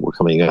felt comfortable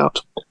coming out.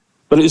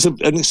 But it was an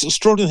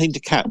extraordinary thing to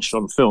catch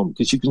on film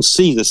because you can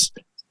see this,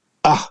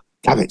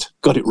 damn it,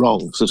 got it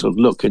wrong sort of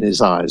look in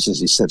his eyes as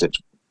he said it.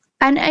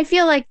 And I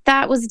feel like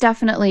that was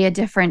definitely a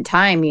different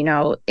time.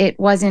 It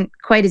wasn't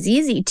quite as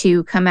easy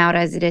to come out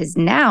as it is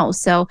now.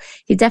 So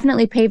he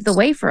definitely paved the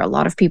way for a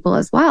lot of people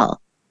as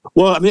well.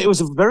 Well, I mean, it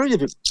was a very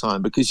different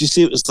time because you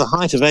see, it was the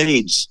height of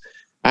AIDS.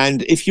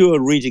 And if you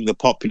were reading the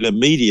popular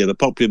media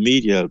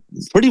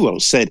pretty well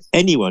said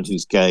anyone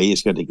who's gay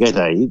is going to get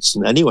AIDS,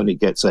 and anyone who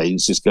gets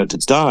AIDS is going to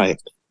die.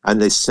 And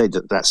they said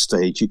at that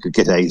stage you could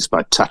get AIDS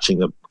by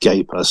touching a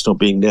gay person or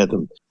being near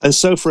them. And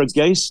so for a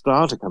gay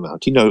star to come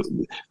out,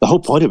 the whole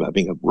point about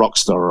being a rock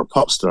star or a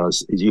pop star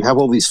is you have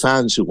all these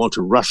fans who want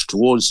to rush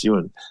towards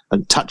you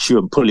and touch you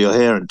and pull your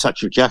hair and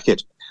touch your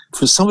jacket.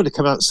 For someone to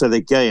come out and say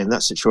they're gay in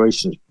that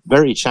situation is a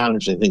very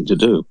challenging thing to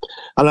do.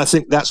 And I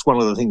think that's one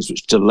of the things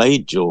which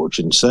delayed George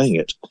in saying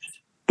it.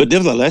 But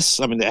nevertheless,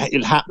 I mean,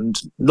 it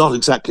happened not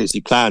exactly as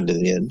he planned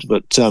in the end,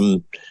 but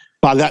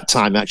by that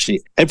time, actually,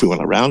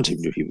 everyone around him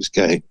knew he was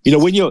gay.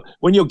 When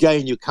you're gay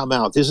and you come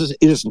out, it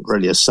isn't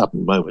really a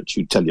sudden moment.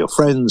 You tell your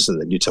friends,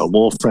 and then you tell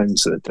more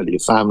friends, and then tell your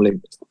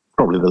family.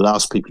 Probably the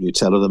last people you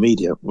tell are the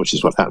media, which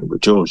is what happened with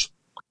George.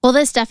 Well,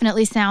 this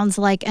definitely sounds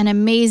like an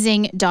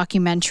amazing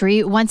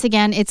documentary. Once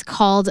again, it's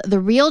called The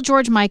Real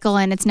George Michael,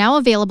 and it's now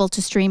available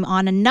to stream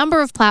on a number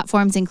of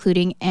platforms,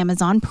 including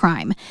Amazon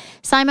Prime.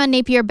 Simon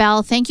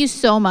Napier-Bell, thank you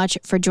so much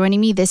for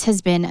joining me. This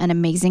has been an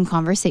amazing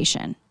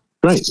conversation.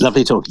 Great.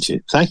 Lovely talking to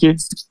you. Thank you.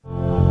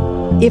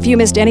 If you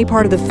missed any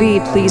part of the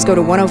feed, please go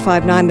to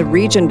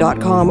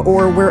 1059theregion.com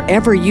or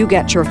wherever you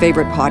get your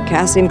favorite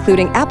podcasts,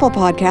 including Apple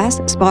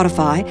Podcasts,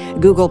 Spotify,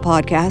 Google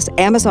Podcasts,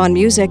 Amazon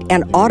Music,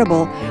 and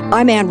Audible.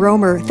 I'm Ann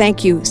Rohmer.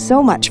 Thank you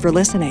so much for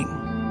listening.